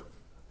group.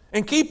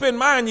 And keep in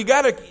mind, you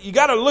got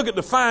to look at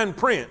the fine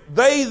print.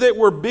 They that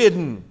were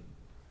bidden.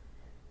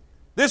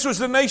 This was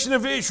the nation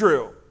of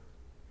Israel.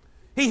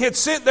 He had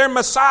sent their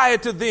Messiah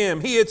to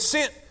them. He had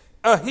sent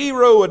a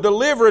hero, a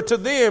deliverer to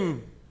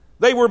them.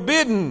 They were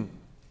bidden.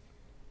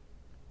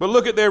 But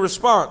look at their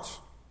response.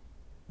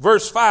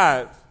 Verse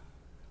 5.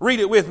 Read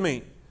it with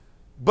me.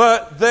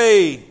 But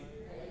they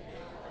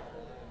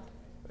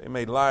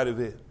made light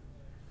of it.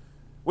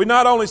 We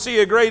not only see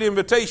a great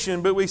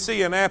invitation, but we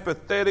see an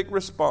apathetic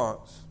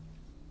response.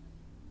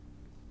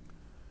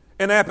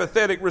 An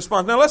apathetic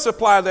response. Now let's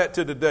apply that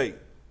to today.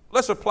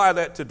 Let's apply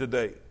that to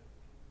today.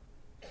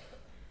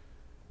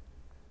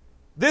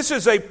 This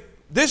is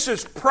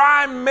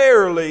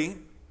primarily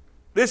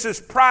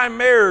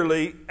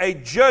a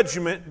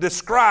judgment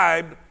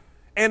described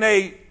and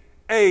a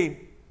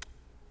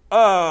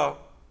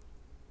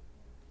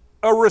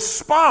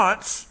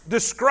response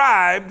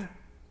described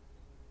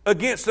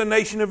against the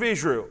nation of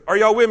Israel. Are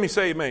y'all with me?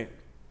 Say amen.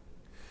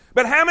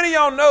 But how many of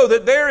y'all know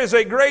that there is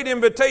a great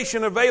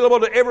invitation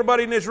available to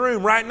everybody in this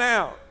room right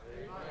now?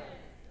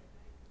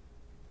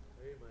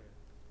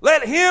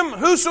 Let him,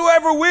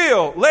 whosoever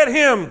will, let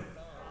him.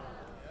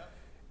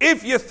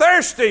 If you're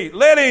thirsty,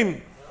 let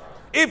him.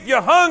 If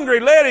you're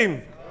hungry, let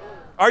him.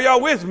 Are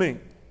y'all with me?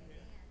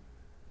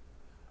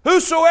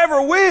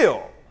 Whosoever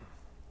will.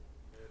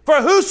 For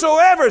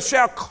whosoever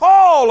shall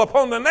call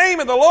upon the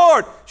name of the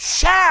Lord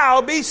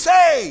shall be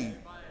saved.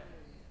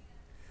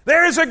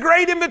 There is a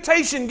great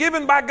invitation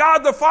given by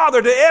God the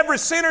Father to every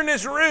sinner in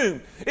this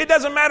room. It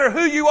doesn't matter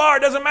who you are.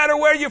 It doesn't matter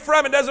where you're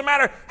from. It doesn't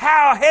matter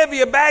how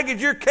heavy a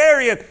baggage you're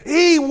carrying.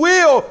 He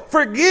will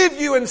forgive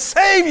you and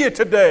save you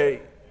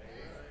today.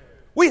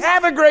 We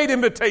have a great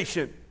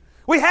invitation.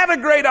 We have a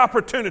great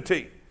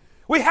opportunity.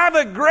 We have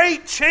a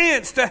great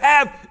chance to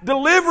have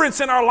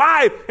deliverance in our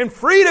life and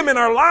freedom in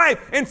our life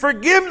and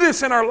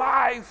forgiveness in our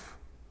life.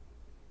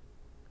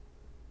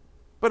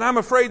 But I'm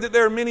afraid that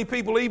there are many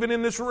people, even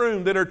in this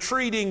room, that are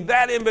treating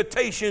that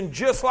invitation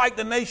just like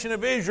the nation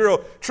of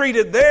Israel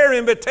treated their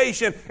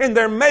invitation, and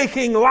they're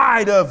making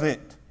light of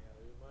it.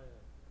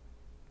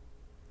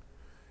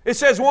 It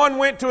says one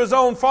went to his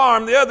own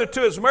farm, the other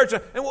to his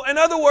merchant. In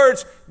other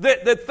words,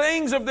 the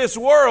things of this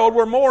world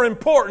were more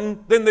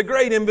important than the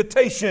great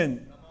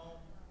invitation.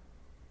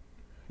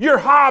 Your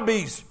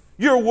hobbies,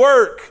 your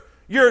work,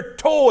 your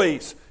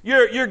toys,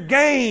 your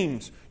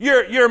games,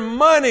 your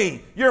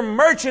money, your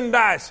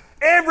merchandise,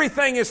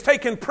 everything is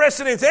taking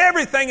precedence.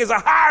 Everything is a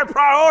higher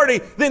priority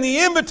than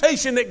the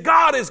invitation that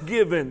God has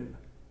given.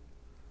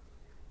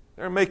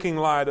 They're making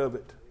light of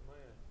it.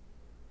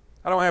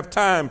 I don't have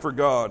time for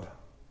God.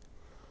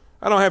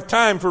 I don't have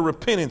time for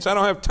repentance. I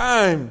don't have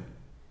time.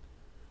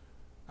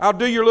 I'll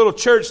do your little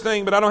church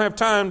thing, but I don't have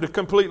time to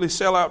completely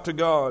sell out to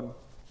God.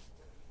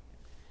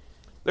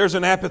 There's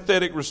an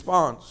apathetic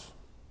response.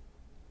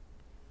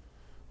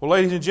 Well,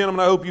 ladies and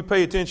gentlemen, I hope you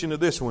pay attention to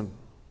this one.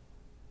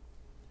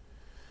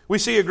 We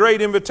see a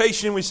great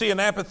invitation, we see an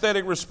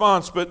apathetic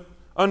response, but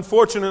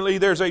unfortunately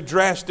there's a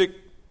drastic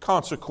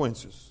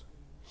consequences.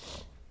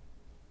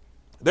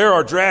 There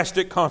are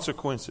drastic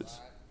consequences.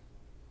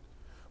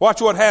 Watch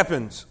what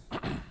happens.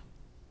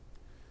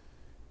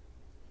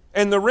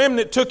 And the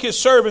remnant took his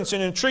servants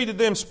and entreated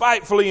them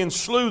spitefully and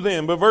slew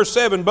them. But verse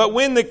 7, but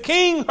when the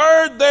king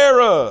heard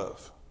thereof,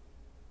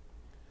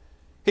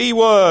 he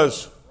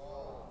was...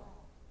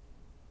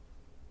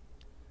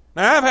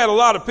 Now, I've had a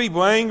lot of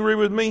people angry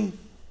with me.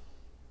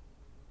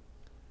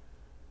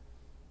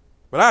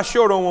 But I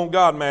sure don't want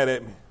God mad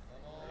at me.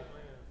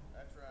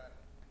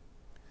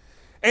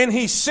 And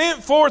he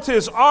sent forth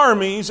his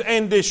armies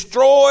and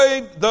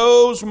destroyed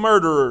those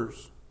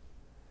murderers.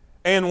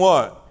 And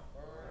what?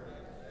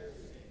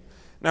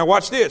 Now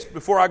watch this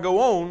before I go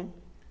on.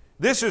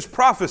 This is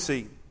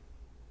prophecy.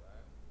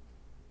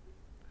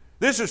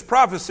 This is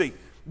prophecy.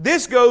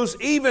 This goes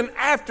even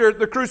after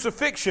the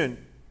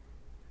crucifixion.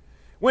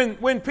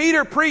 When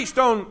Peter preached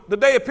on the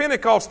day of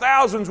Pentecost,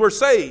 thousands were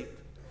saved.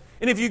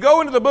 And if you go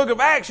into the book of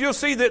Acts, you'll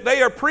see that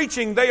they are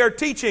preaching, they are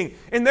teaching.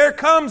 And there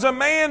comes a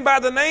man by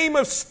the name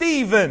of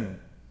Stephen.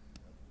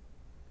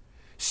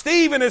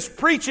 Stephen is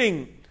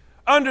preaching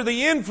under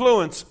the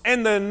influence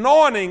and the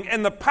anointing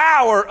and the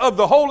power of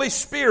the Holy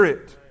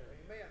Spirit.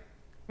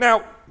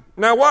 Now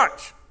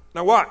watch.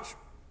 Now watch.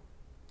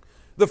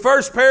 The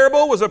first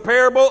parable was a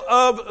parable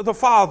of the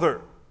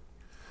Father.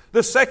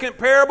 The second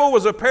parable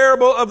was a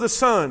parable of the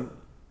Son.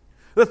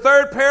 The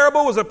third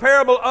parable was a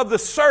parable of the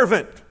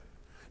servant.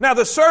 Now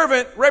the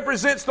servant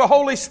represents the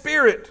Holy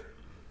Spirit.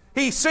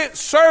 He sent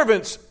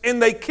servants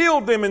and they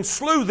killed them and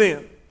slew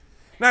them.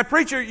 Now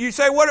preacher, you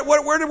say,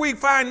 where did we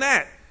find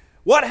that?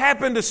 What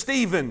happened to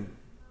Stephen?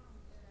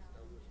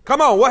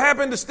 Come on, what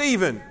happened to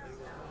Stephen?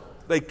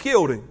 They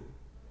killed him.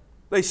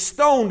 They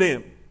stoned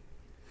him.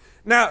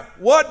 Now,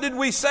 what did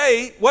we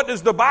say? What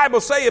does the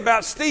Bible say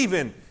about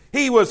Stephen?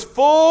 He was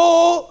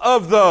full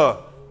of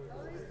the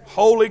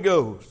Holy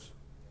Ghost.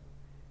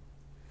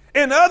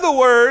 In other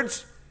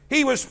words,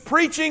 he was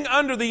preaching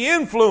under the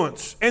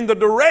influence and the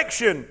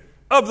direction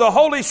of the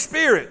Holy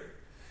Spirit.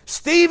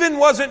 Stephen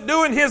wasn't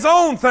doing his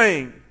own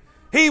thing.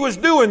 He was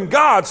doing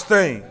God's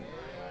thing.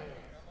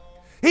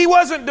 He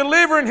wasn't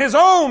delivering his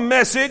own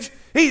message.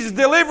 He's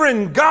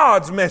delivering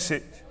God's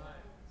message.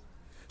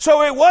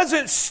 So it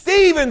wasn't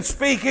Stephen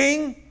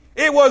speaking.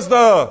 It was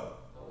the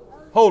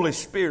Holy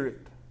Spirit.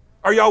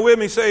 Are y'all with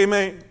me? Say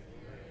amen.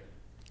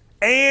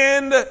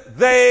 And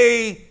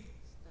they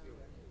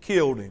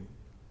killed him.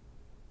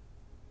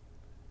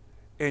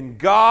 And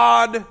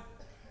God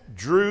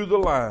drew the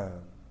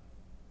line.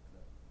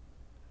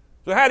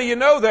 So how do you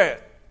know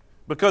that?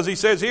 Because he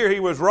says here he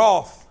was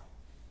wroth.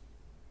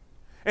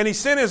 And he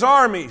sent his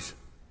armies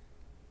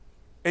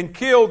and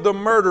killed the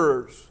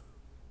murderers.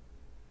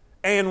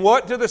 And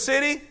what to the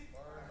city?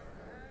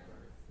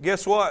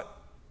 Guess what?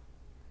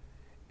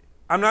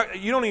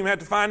 You don't even have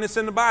to find this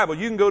in the Bible.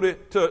 You can go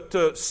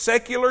to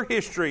secular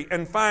history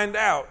and find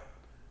out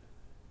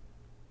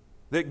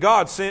that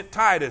God sent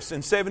Titus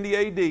in 70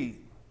 A.D.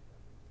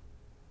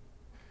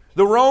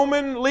 The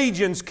Roman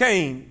legions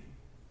came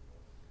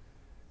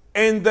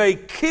and they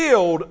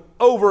killed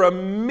over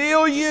 1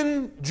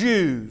 million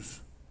Jews,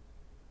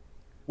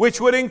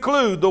 which would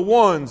include the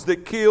ones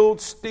that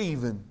killed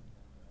Stephen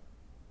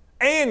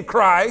and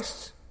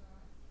Christ.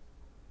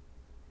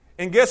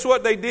 And guess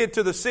what they did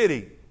to the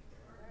city?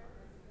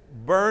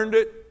 Burned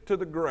it to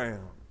the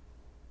ground.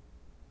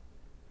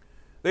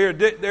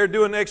 They're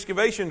doing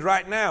excavations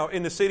right now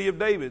in the city of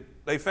David.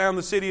 They found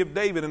the city of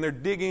David and they're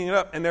digging it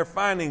up and they're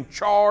finding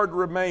charred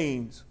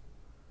remains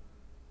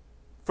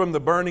from the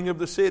burning of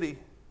the city.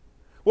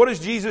 What is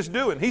Jesus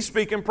doing? He's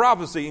speaking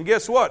prophecy. And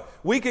guess what?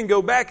 We can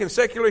go back in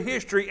secular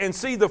history and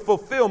see the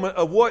fulfillment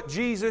of what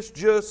Jesus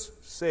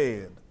just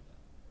said.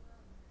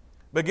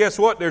 But guess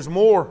what? There's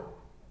more.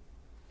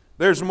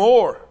 There's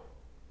more.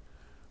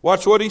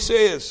 Watch what he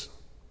says.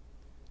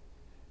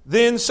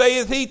 Then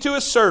saith he to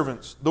his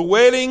servants, the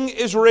wedding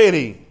is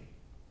ready,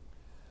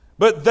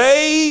 but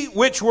they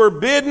which were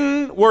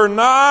bidden were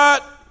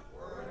not.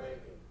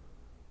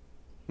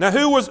 Now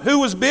who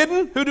was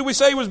bidden? Who did we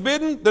say was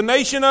bidden? The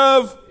nation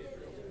of.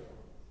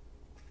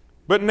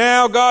 But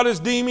now God is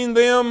deeming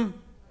them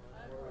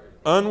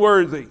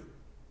unworthy.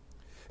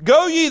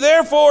 Go ye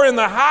therefore in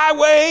the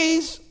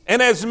highways,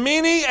 and as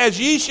many as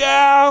ye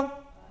shall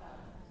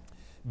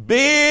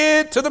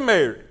bid to the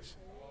marriage.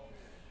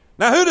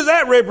 Now who does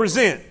that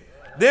represent?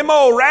 Them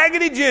old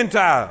raggedy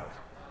Gentiles.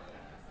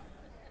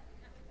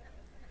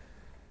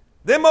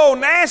 Them old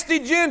nasty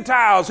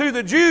Gentiles who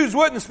the Jews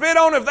wouldn't spit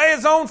on if they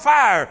was on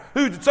fire.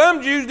 Who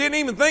some Jews didn't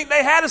even think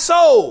they had a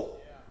soul.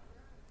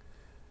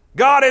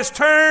 God has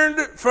turned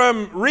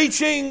from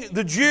reaching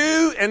the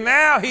Jew and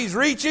now he's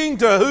reaching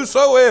to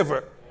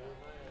whosoever.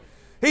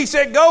 He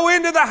said, go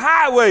into the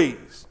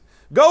highways.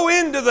 Go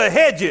into the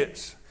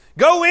hedges.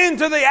 Go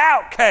into the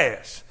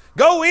outcasts.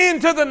 Go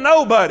into the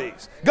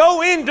nobodies.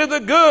 Go into the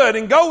good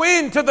and go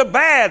into the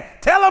bad.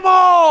 Tell them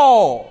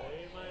all.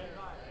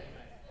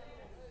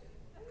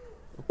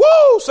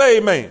 Woo! Say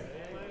amen.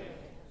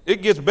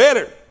 It gets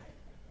better.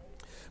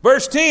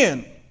 Verse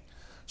 10.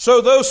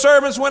 So those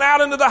servants went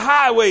out into the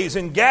highways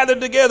and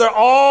gathered together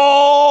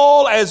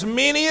all as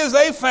many as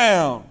they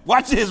found.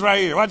 Watch this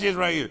right here. Watch this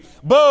right here.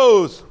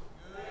 Both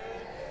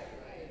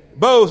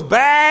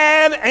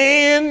bad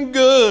and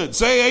good.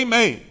 Say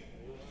amen.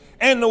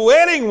 And the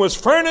wedding was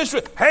furnished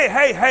with,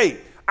 hey.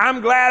 I'm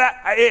glad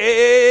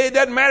it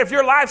doesn't matter if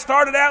your life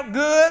started out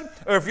good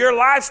or if your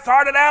life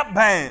started out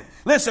bad.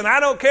 Listen, I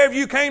don't care if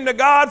you came to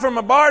God from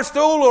a bar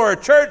stool or a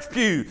church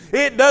pew.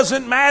 It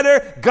doesn't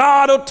matter.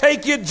 God will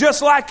take you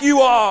just like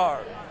you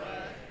are.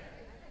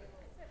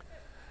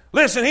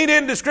 Listen, He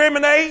didn't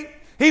discriminate.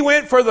 He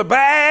went for the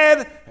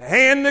bad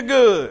and the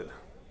good.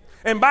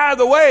 And by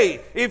the way,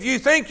 if you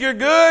think you're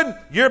good,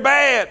 you're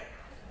bad.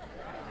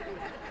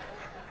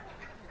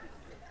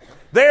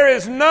 There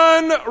is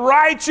none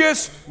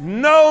righteous,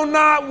 no,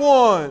 not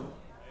one.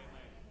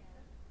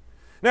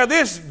 Now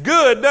this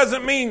good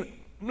doesn't mean,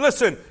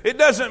 listen, it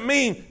doesn't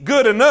mean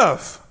good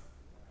enough.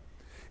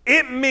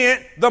 It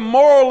meant the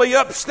morally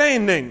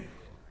upstanding,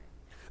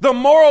 the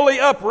morally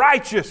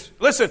uprighteous.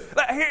 Listen,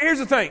 here's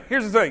the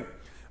thing.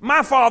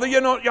 My father,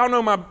 y'all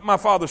know my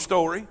father's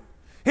story.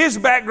 His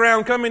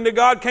background coming to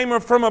God came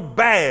from a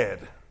bad.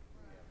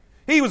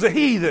 He was a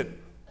heathen.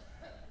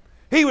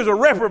 He was a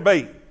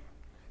reprobate.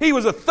 He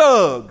was a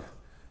thug.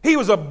 He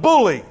was a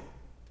bully.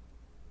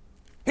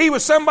 He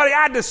was somebody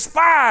I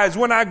despised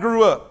when I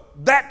grew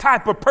up. That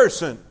type of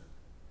person.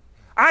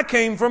 I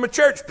came from a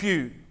church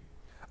pew.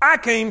 I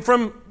came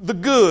from the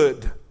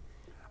good.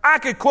 I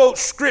could quote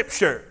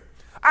scripture.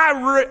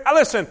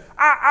 Listen,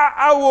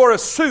 I wore a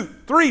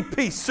suit,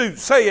 3-piece suit.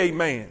 Say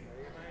amen.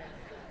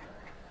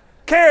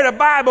 Carried a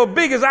Bible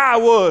big as I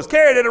was.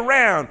 Carried it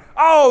around.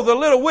 All the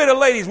little widow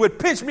ladies would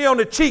pinch me on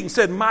the cheek and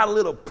said, "My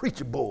little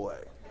preacher boy."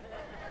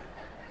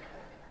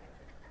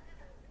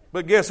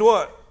 But guess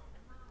what?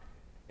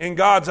 In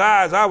God's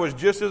eyes, I was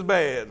just as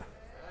bad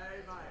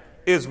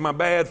as my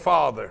bad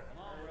father.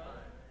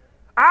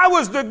 I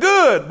was the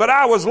good, but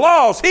I was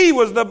lost. He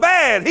was the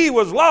bad. He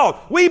was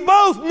lost. We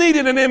both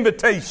needed an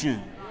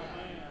invitation.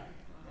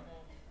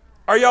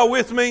 Are y'all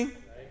with me?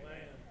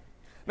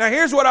 Now,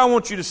 here's what I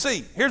want you to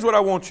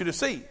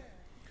see.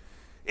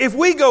 If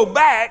we go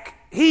back,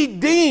 He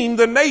deemed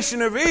the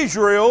nation of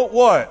Israel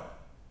what?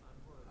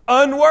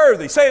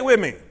 Unworthy. Say it with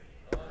me.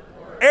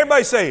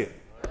 Everybody say it.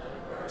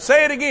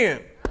 Say it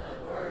again.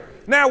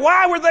 Now,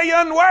 why were they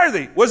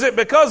unworthy? Was it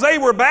because they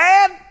were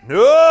bad?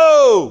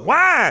 No.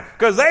 Why?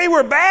 Because they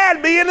were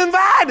bad being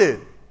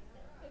invited.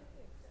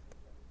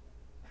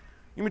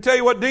 Let me tell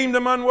you what deemed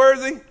them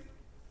unworthy.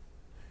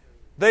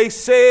 They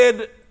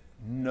said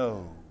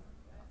no.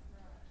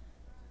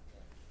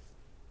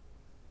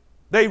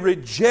 They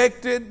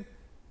rejected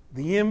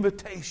the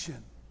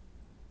invitation.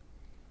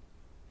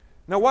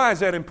 Now, why is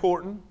that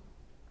important?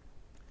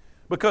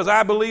 Because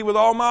I believe with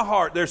all my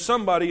heart there's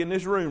somebody in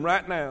this room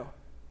right now.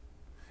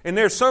 And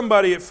there's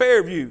somebody at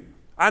Fairview.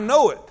 I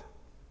know it.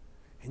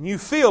 And you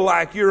feel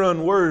like you're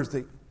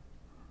unworthy.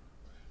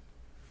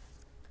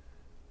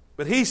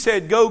 But He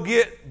said, go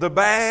get the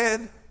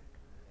bad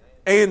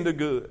and the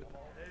good.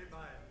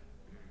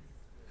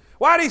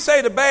 Why did He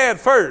say the bad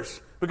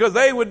first? Because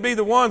they would be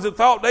the ones that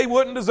thought they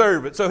wouldn't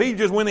deserve it. So He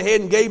just went ahead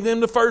and gave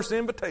them the first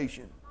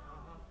invitation.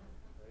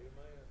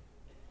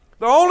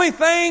 The only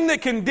thing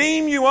that can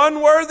deem you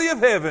unworthy of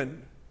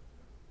heaven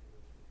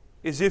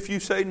is if you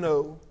say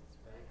no.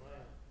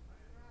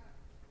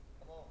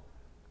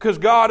 Because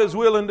God is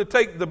willing to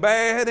take the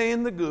bad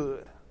and the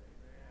good.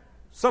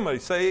 Somebody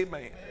say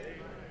amen.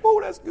 Oh,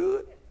 that's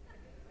good.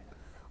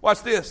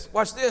 Watch this.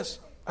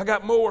 I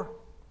got more.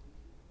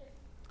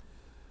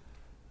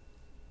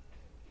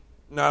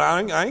 No,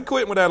 I ain't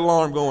quitting with that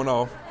alarm going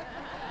off.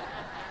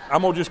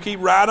 I'm going to just keep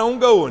right on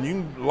going. You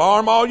can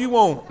alarm all you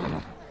want.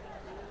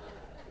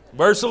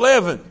 Verse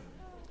 11.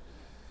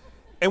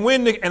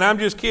 And I'm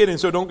just kidding,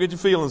 so don't get your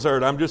feelings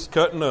hurt. I'm just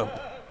cutting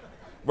up.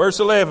 Verse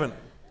 11.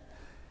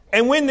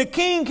 And when the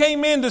king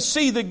came in to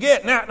see the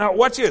guest. Now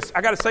watch this.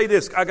 I got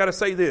to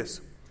say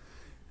this.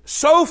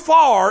 So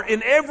far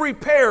in every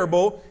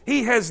parable,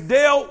 He has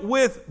dealt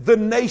with the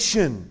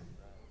nation.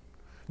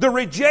 The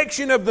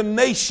rejection of the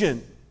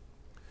nation.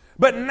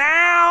 But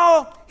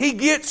now He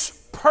gets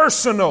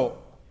personal.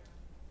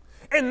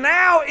 And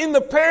now in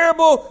the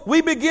parable,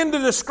 we begin to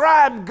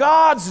describe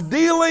God's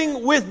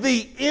dealing with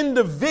the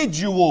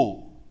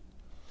individual.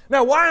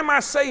 Now, why am I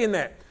saying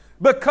that?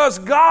 Because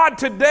God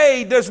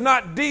today does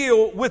not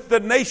deal with the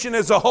nation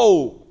as a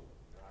whole.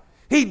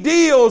 He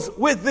deals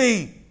with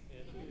the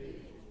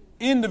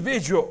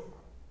individual.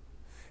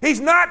 He's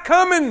not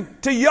coming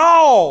to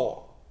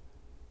y'all.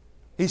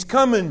 He's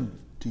coming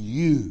to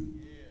you.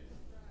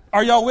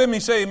 Are y'all with me?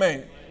 Say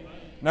amen.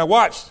 Now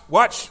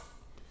watch.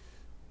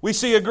 We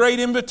see a great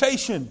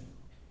invitation.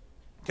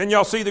 Can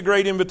y'all see the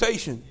great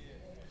invitation?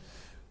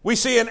 We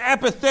see an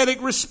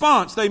apathetic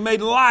response. They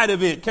made light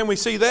of it. Can we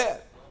see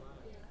that?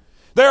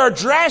 There are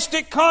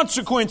drastic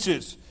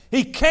consequences.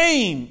 He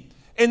came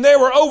and there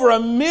were over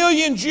 1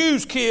 million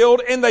Jews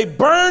killed and they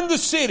burned the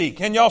city.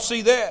 Can y'all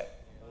see that?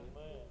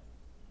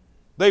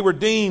 They were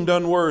deemed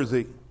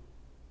unworthy.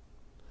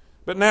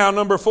 But now,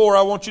 number 4,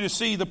 I want you to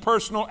see the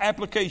personal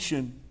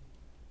application.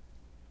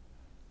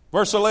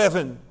 Verse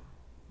 11.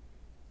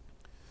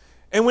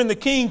 And when the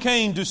king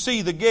came to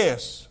see the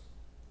guests,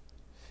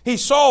 he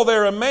saw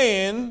there a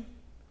man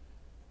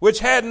which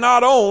had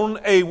not on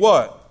a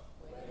what?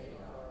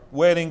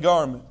 Wedding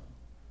garment.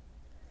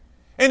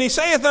 And he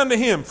saith unto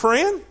him,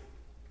 Friend,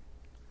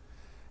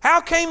 how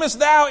camest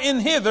thou in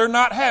hither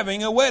not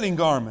having a wedding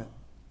garment?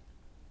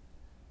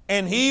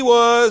 And he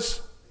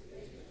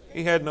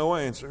had no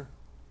answer.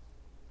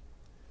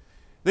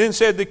 Then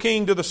said the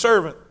king to the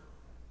servant,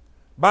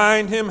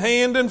 Bind him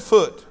hand and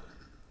foot,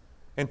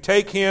 and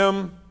take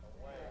him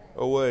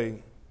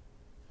away.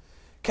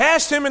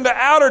 Cast him into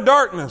outer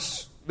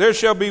darkness. There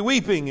shall be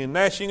weeping and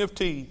gnashing of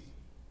teeth.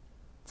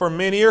 For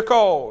many are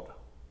called,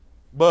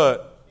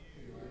 but...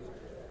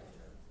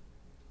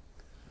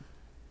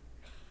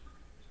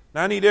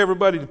 Now I need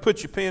everybody to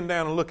put your pen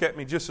down and look at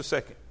me just a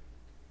second.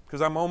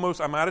 Because I'm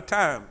out of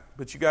time,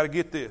 but you got to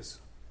get this.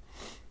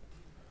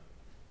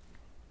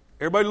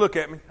 Everybody look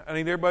at me. I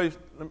need everybody,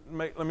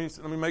 let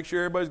me make sure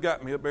everybody's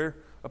got me up there,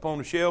 up on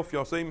the shelf.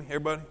 Y'all see me?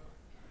 Everybody?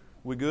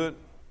 We good?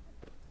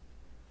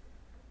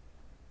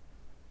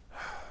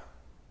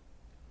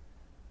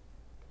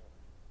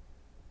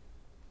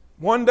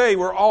 One day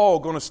we're all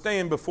going to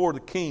stand before the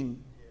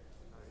King.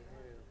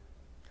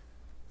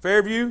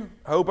 Fairview,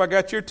 I hope I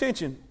got your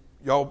attention.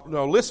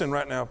 Y'all listen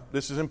right now.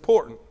 This is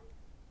important.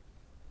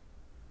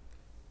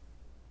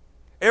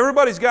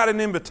 Everybody's got an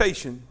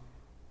invitation.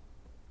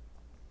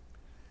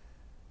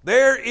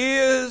 There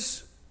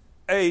is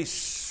a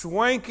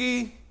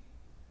swanky,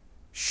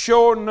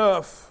 sure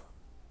enough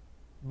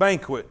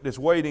banquet that's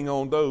waiting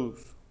on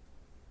those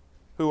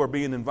who are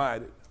being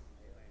invited.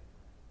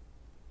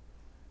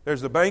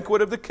 There's the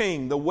banquet of the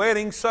King, the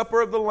wedding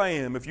supper of the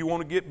Lamb, if you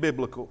want to get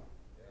biblical.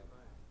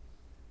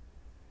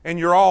 And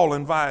you're all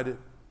invited.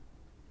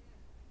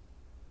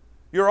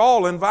 You're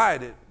all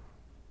invited.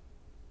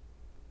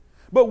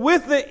 But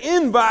with the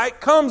invite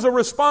comes a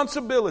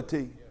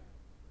responsibility.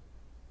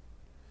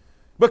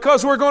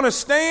 Because we're going to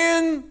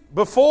stand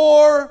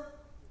before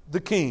the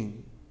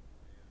King.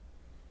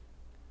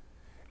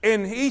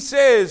 And he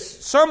says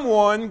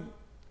someone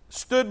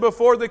stood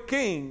before the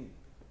King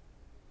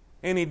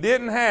and he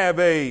didn't have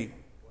a...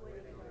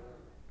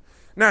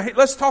 Now,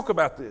 let's talk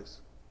about this.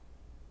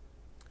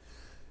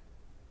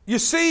 You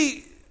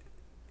see,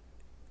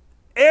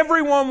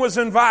 everyone was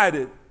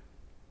invited,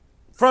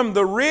 from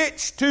the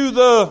rich to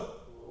the...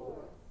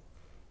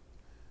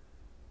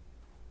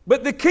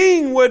 But the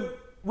king would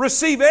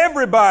receive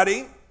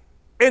everybody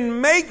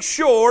and make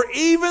sure,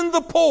 even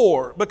the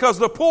poor, because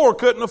the poor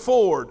couldn't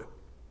afford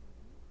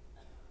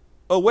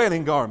a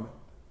wedding garment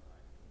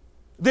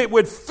that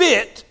would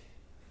fit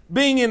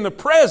being in the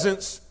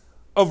presence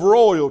of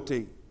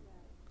royalty.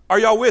 Are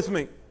y'all with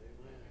me?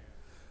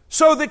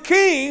 So the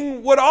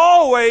king would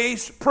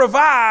always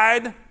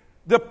provide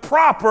the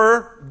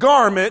proper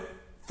garment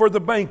for the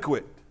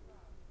banquet.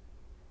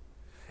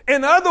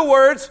 In other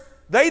words,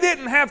 they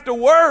didn't have to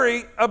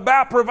worry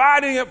about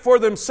providing it for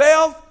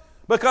themselves,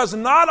 because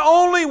not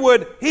only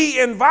would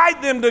he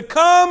invite them to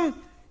come,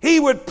 he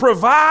would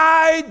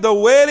provide the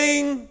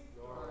wedding.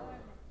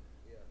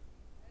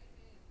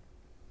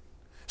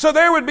 So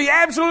there would be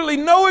absolutely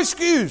no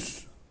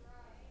excuse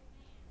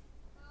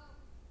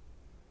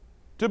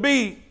to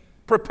be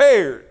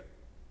prepared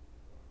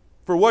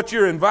for what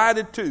you're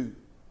invited to.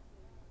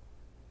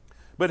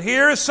 But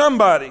here is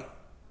somebody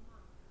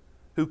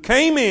who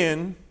came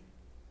in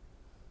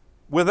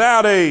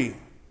without a... And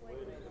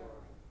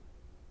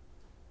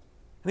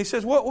he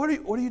says, what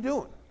are you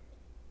doing?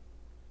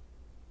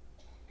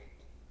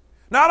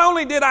 Not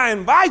only did I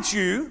invite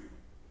you,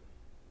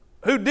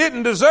 who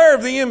didn't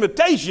deserve the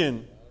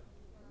invitation,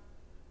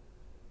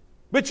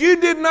 but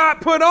you did not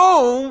put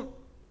on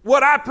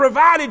what I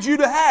provided you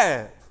to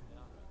have.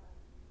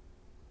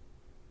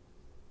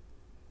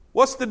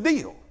 What's the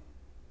deal?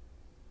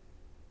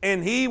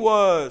 And he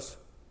was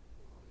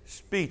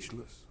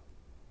speechless.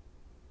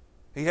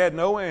 He had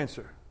no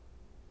answer.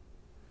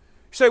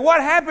 You say, what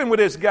happened with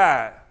this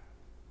guy?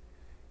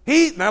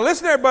 Now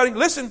listen, everybody,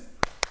 listen.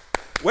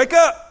 Wake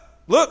up.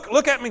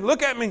 Look at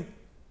me.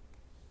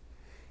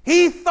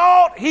 He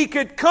thought he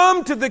could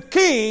come to the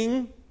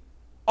king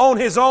on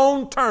his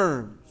own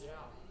terms.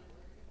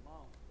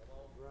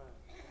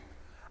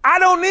 I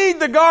don't need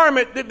the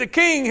garment that the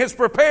king has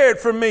prepared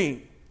for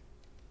me.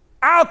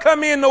 I'll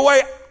come in the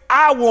way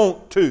I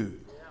want to.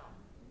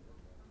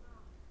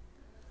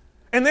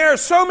 And there are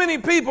so many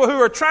people who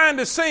are trying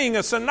to sing a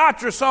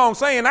Sinatra song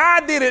saying,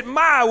 I did it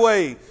my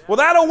way. Well,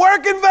 that'll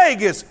work in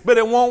Vegas, but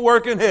it won't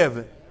work in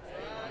heaven.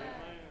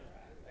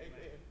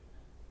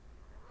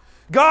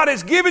 God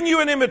has given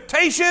you an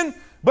invitation,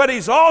 but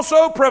He's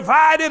also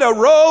provided a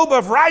robe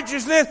of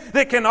righteousness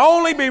that can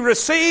only be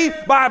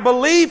received by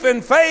belief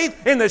and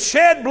faith in the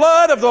shed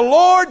blood of the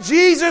Lord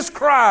Jesus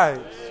Christ.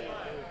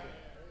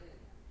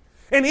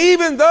 And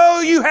even though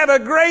you have a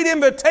great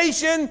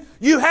invitation,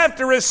 you have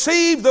to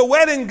receive the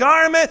wedding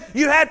garment.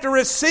 You have to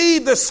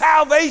receive the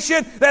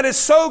salvation that is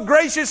so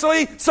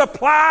graciously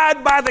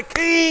supplied by the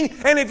King.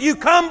 And if you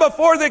come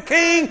before the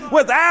King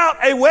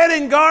without a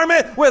wedding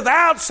garment,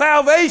 without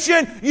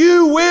salvation,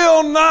 you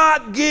will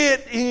not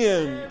get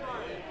in.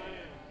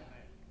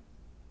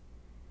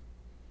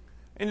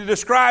 And it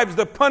describes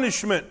the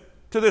punishment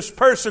to this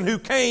person who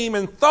came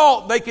and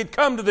thought they could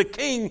come to the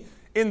King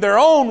in their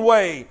own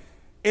way.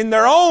 in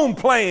their own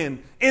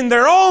plan, in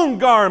their own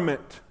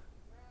garment.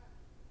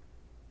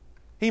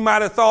 He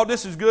might have thought,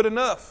 this is good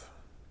enough.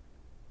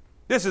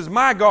 This is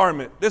my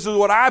garment. This is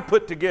what I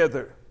put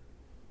together.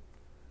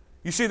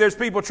 You see, there's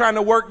people trying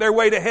to work their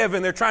way to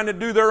heaven. They're trying to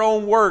do their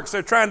own works.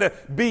 They're trying to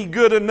be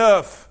good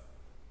enough.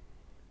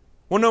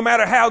 Well, no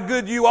matter how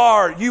good you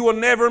are, you will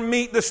never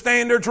meet the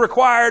standards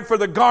required for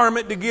the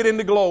garment to get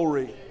into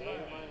glory.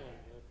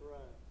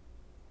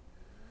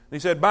 He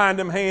said, bind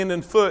them hand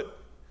and foot,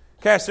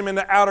 cast them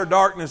into outer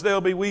darkness.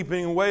 They'll be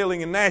weeping and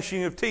wailing and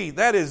gnashing of teeth.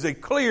 That is a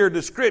clear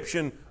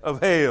description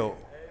of hell.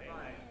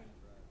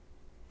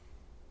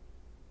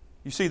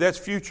 You see, that's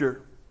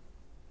future.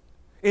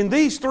 In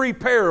these three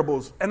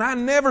parables, and I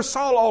never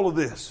saw all of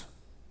this.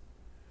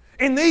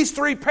 In these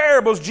three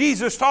parables,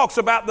 Jesus talks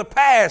about the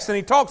past, and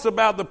He talks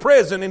about the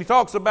present, and He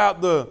talks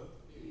about the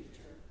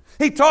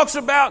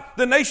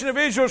nation of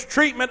Israel's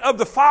treatment of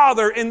the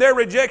Father and their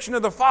rejection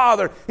of the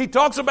Father. He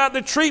talks about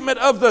the treatment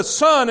of the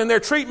Son and their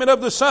treatment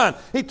of the Son.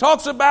 He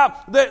talks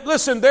about,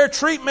 their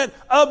treatment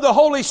of the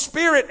Holy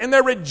Spirit and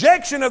their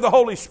rejection of the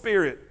Holy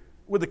Spirit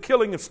with the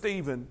killing of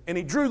Stephen. And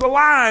He drew the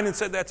line and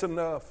said, that's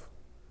enough.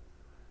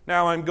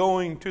 Now I'm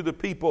going to the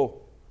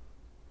people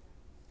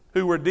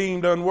who were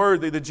deemed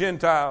unworthy, the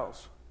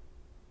Gentiles.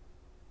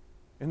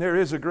 And there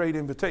is a great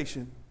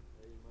invitation.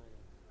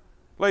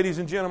 Ladies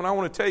and gentlemen, I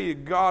want to tell you,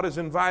 God is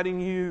inviting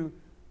you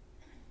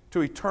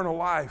to eternal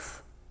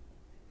life.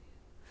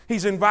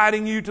 He's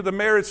inviting you to the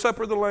marriage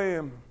supper of the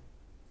Lamb.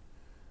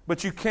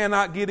 But you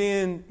cannot get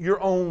in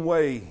your own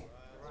way.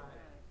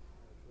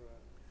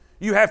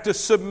 You have to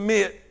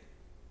submit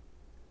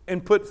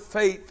and put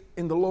faith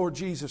in the Lord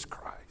Jesus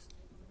Christ.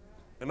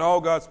 And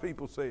all God's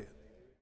people say it.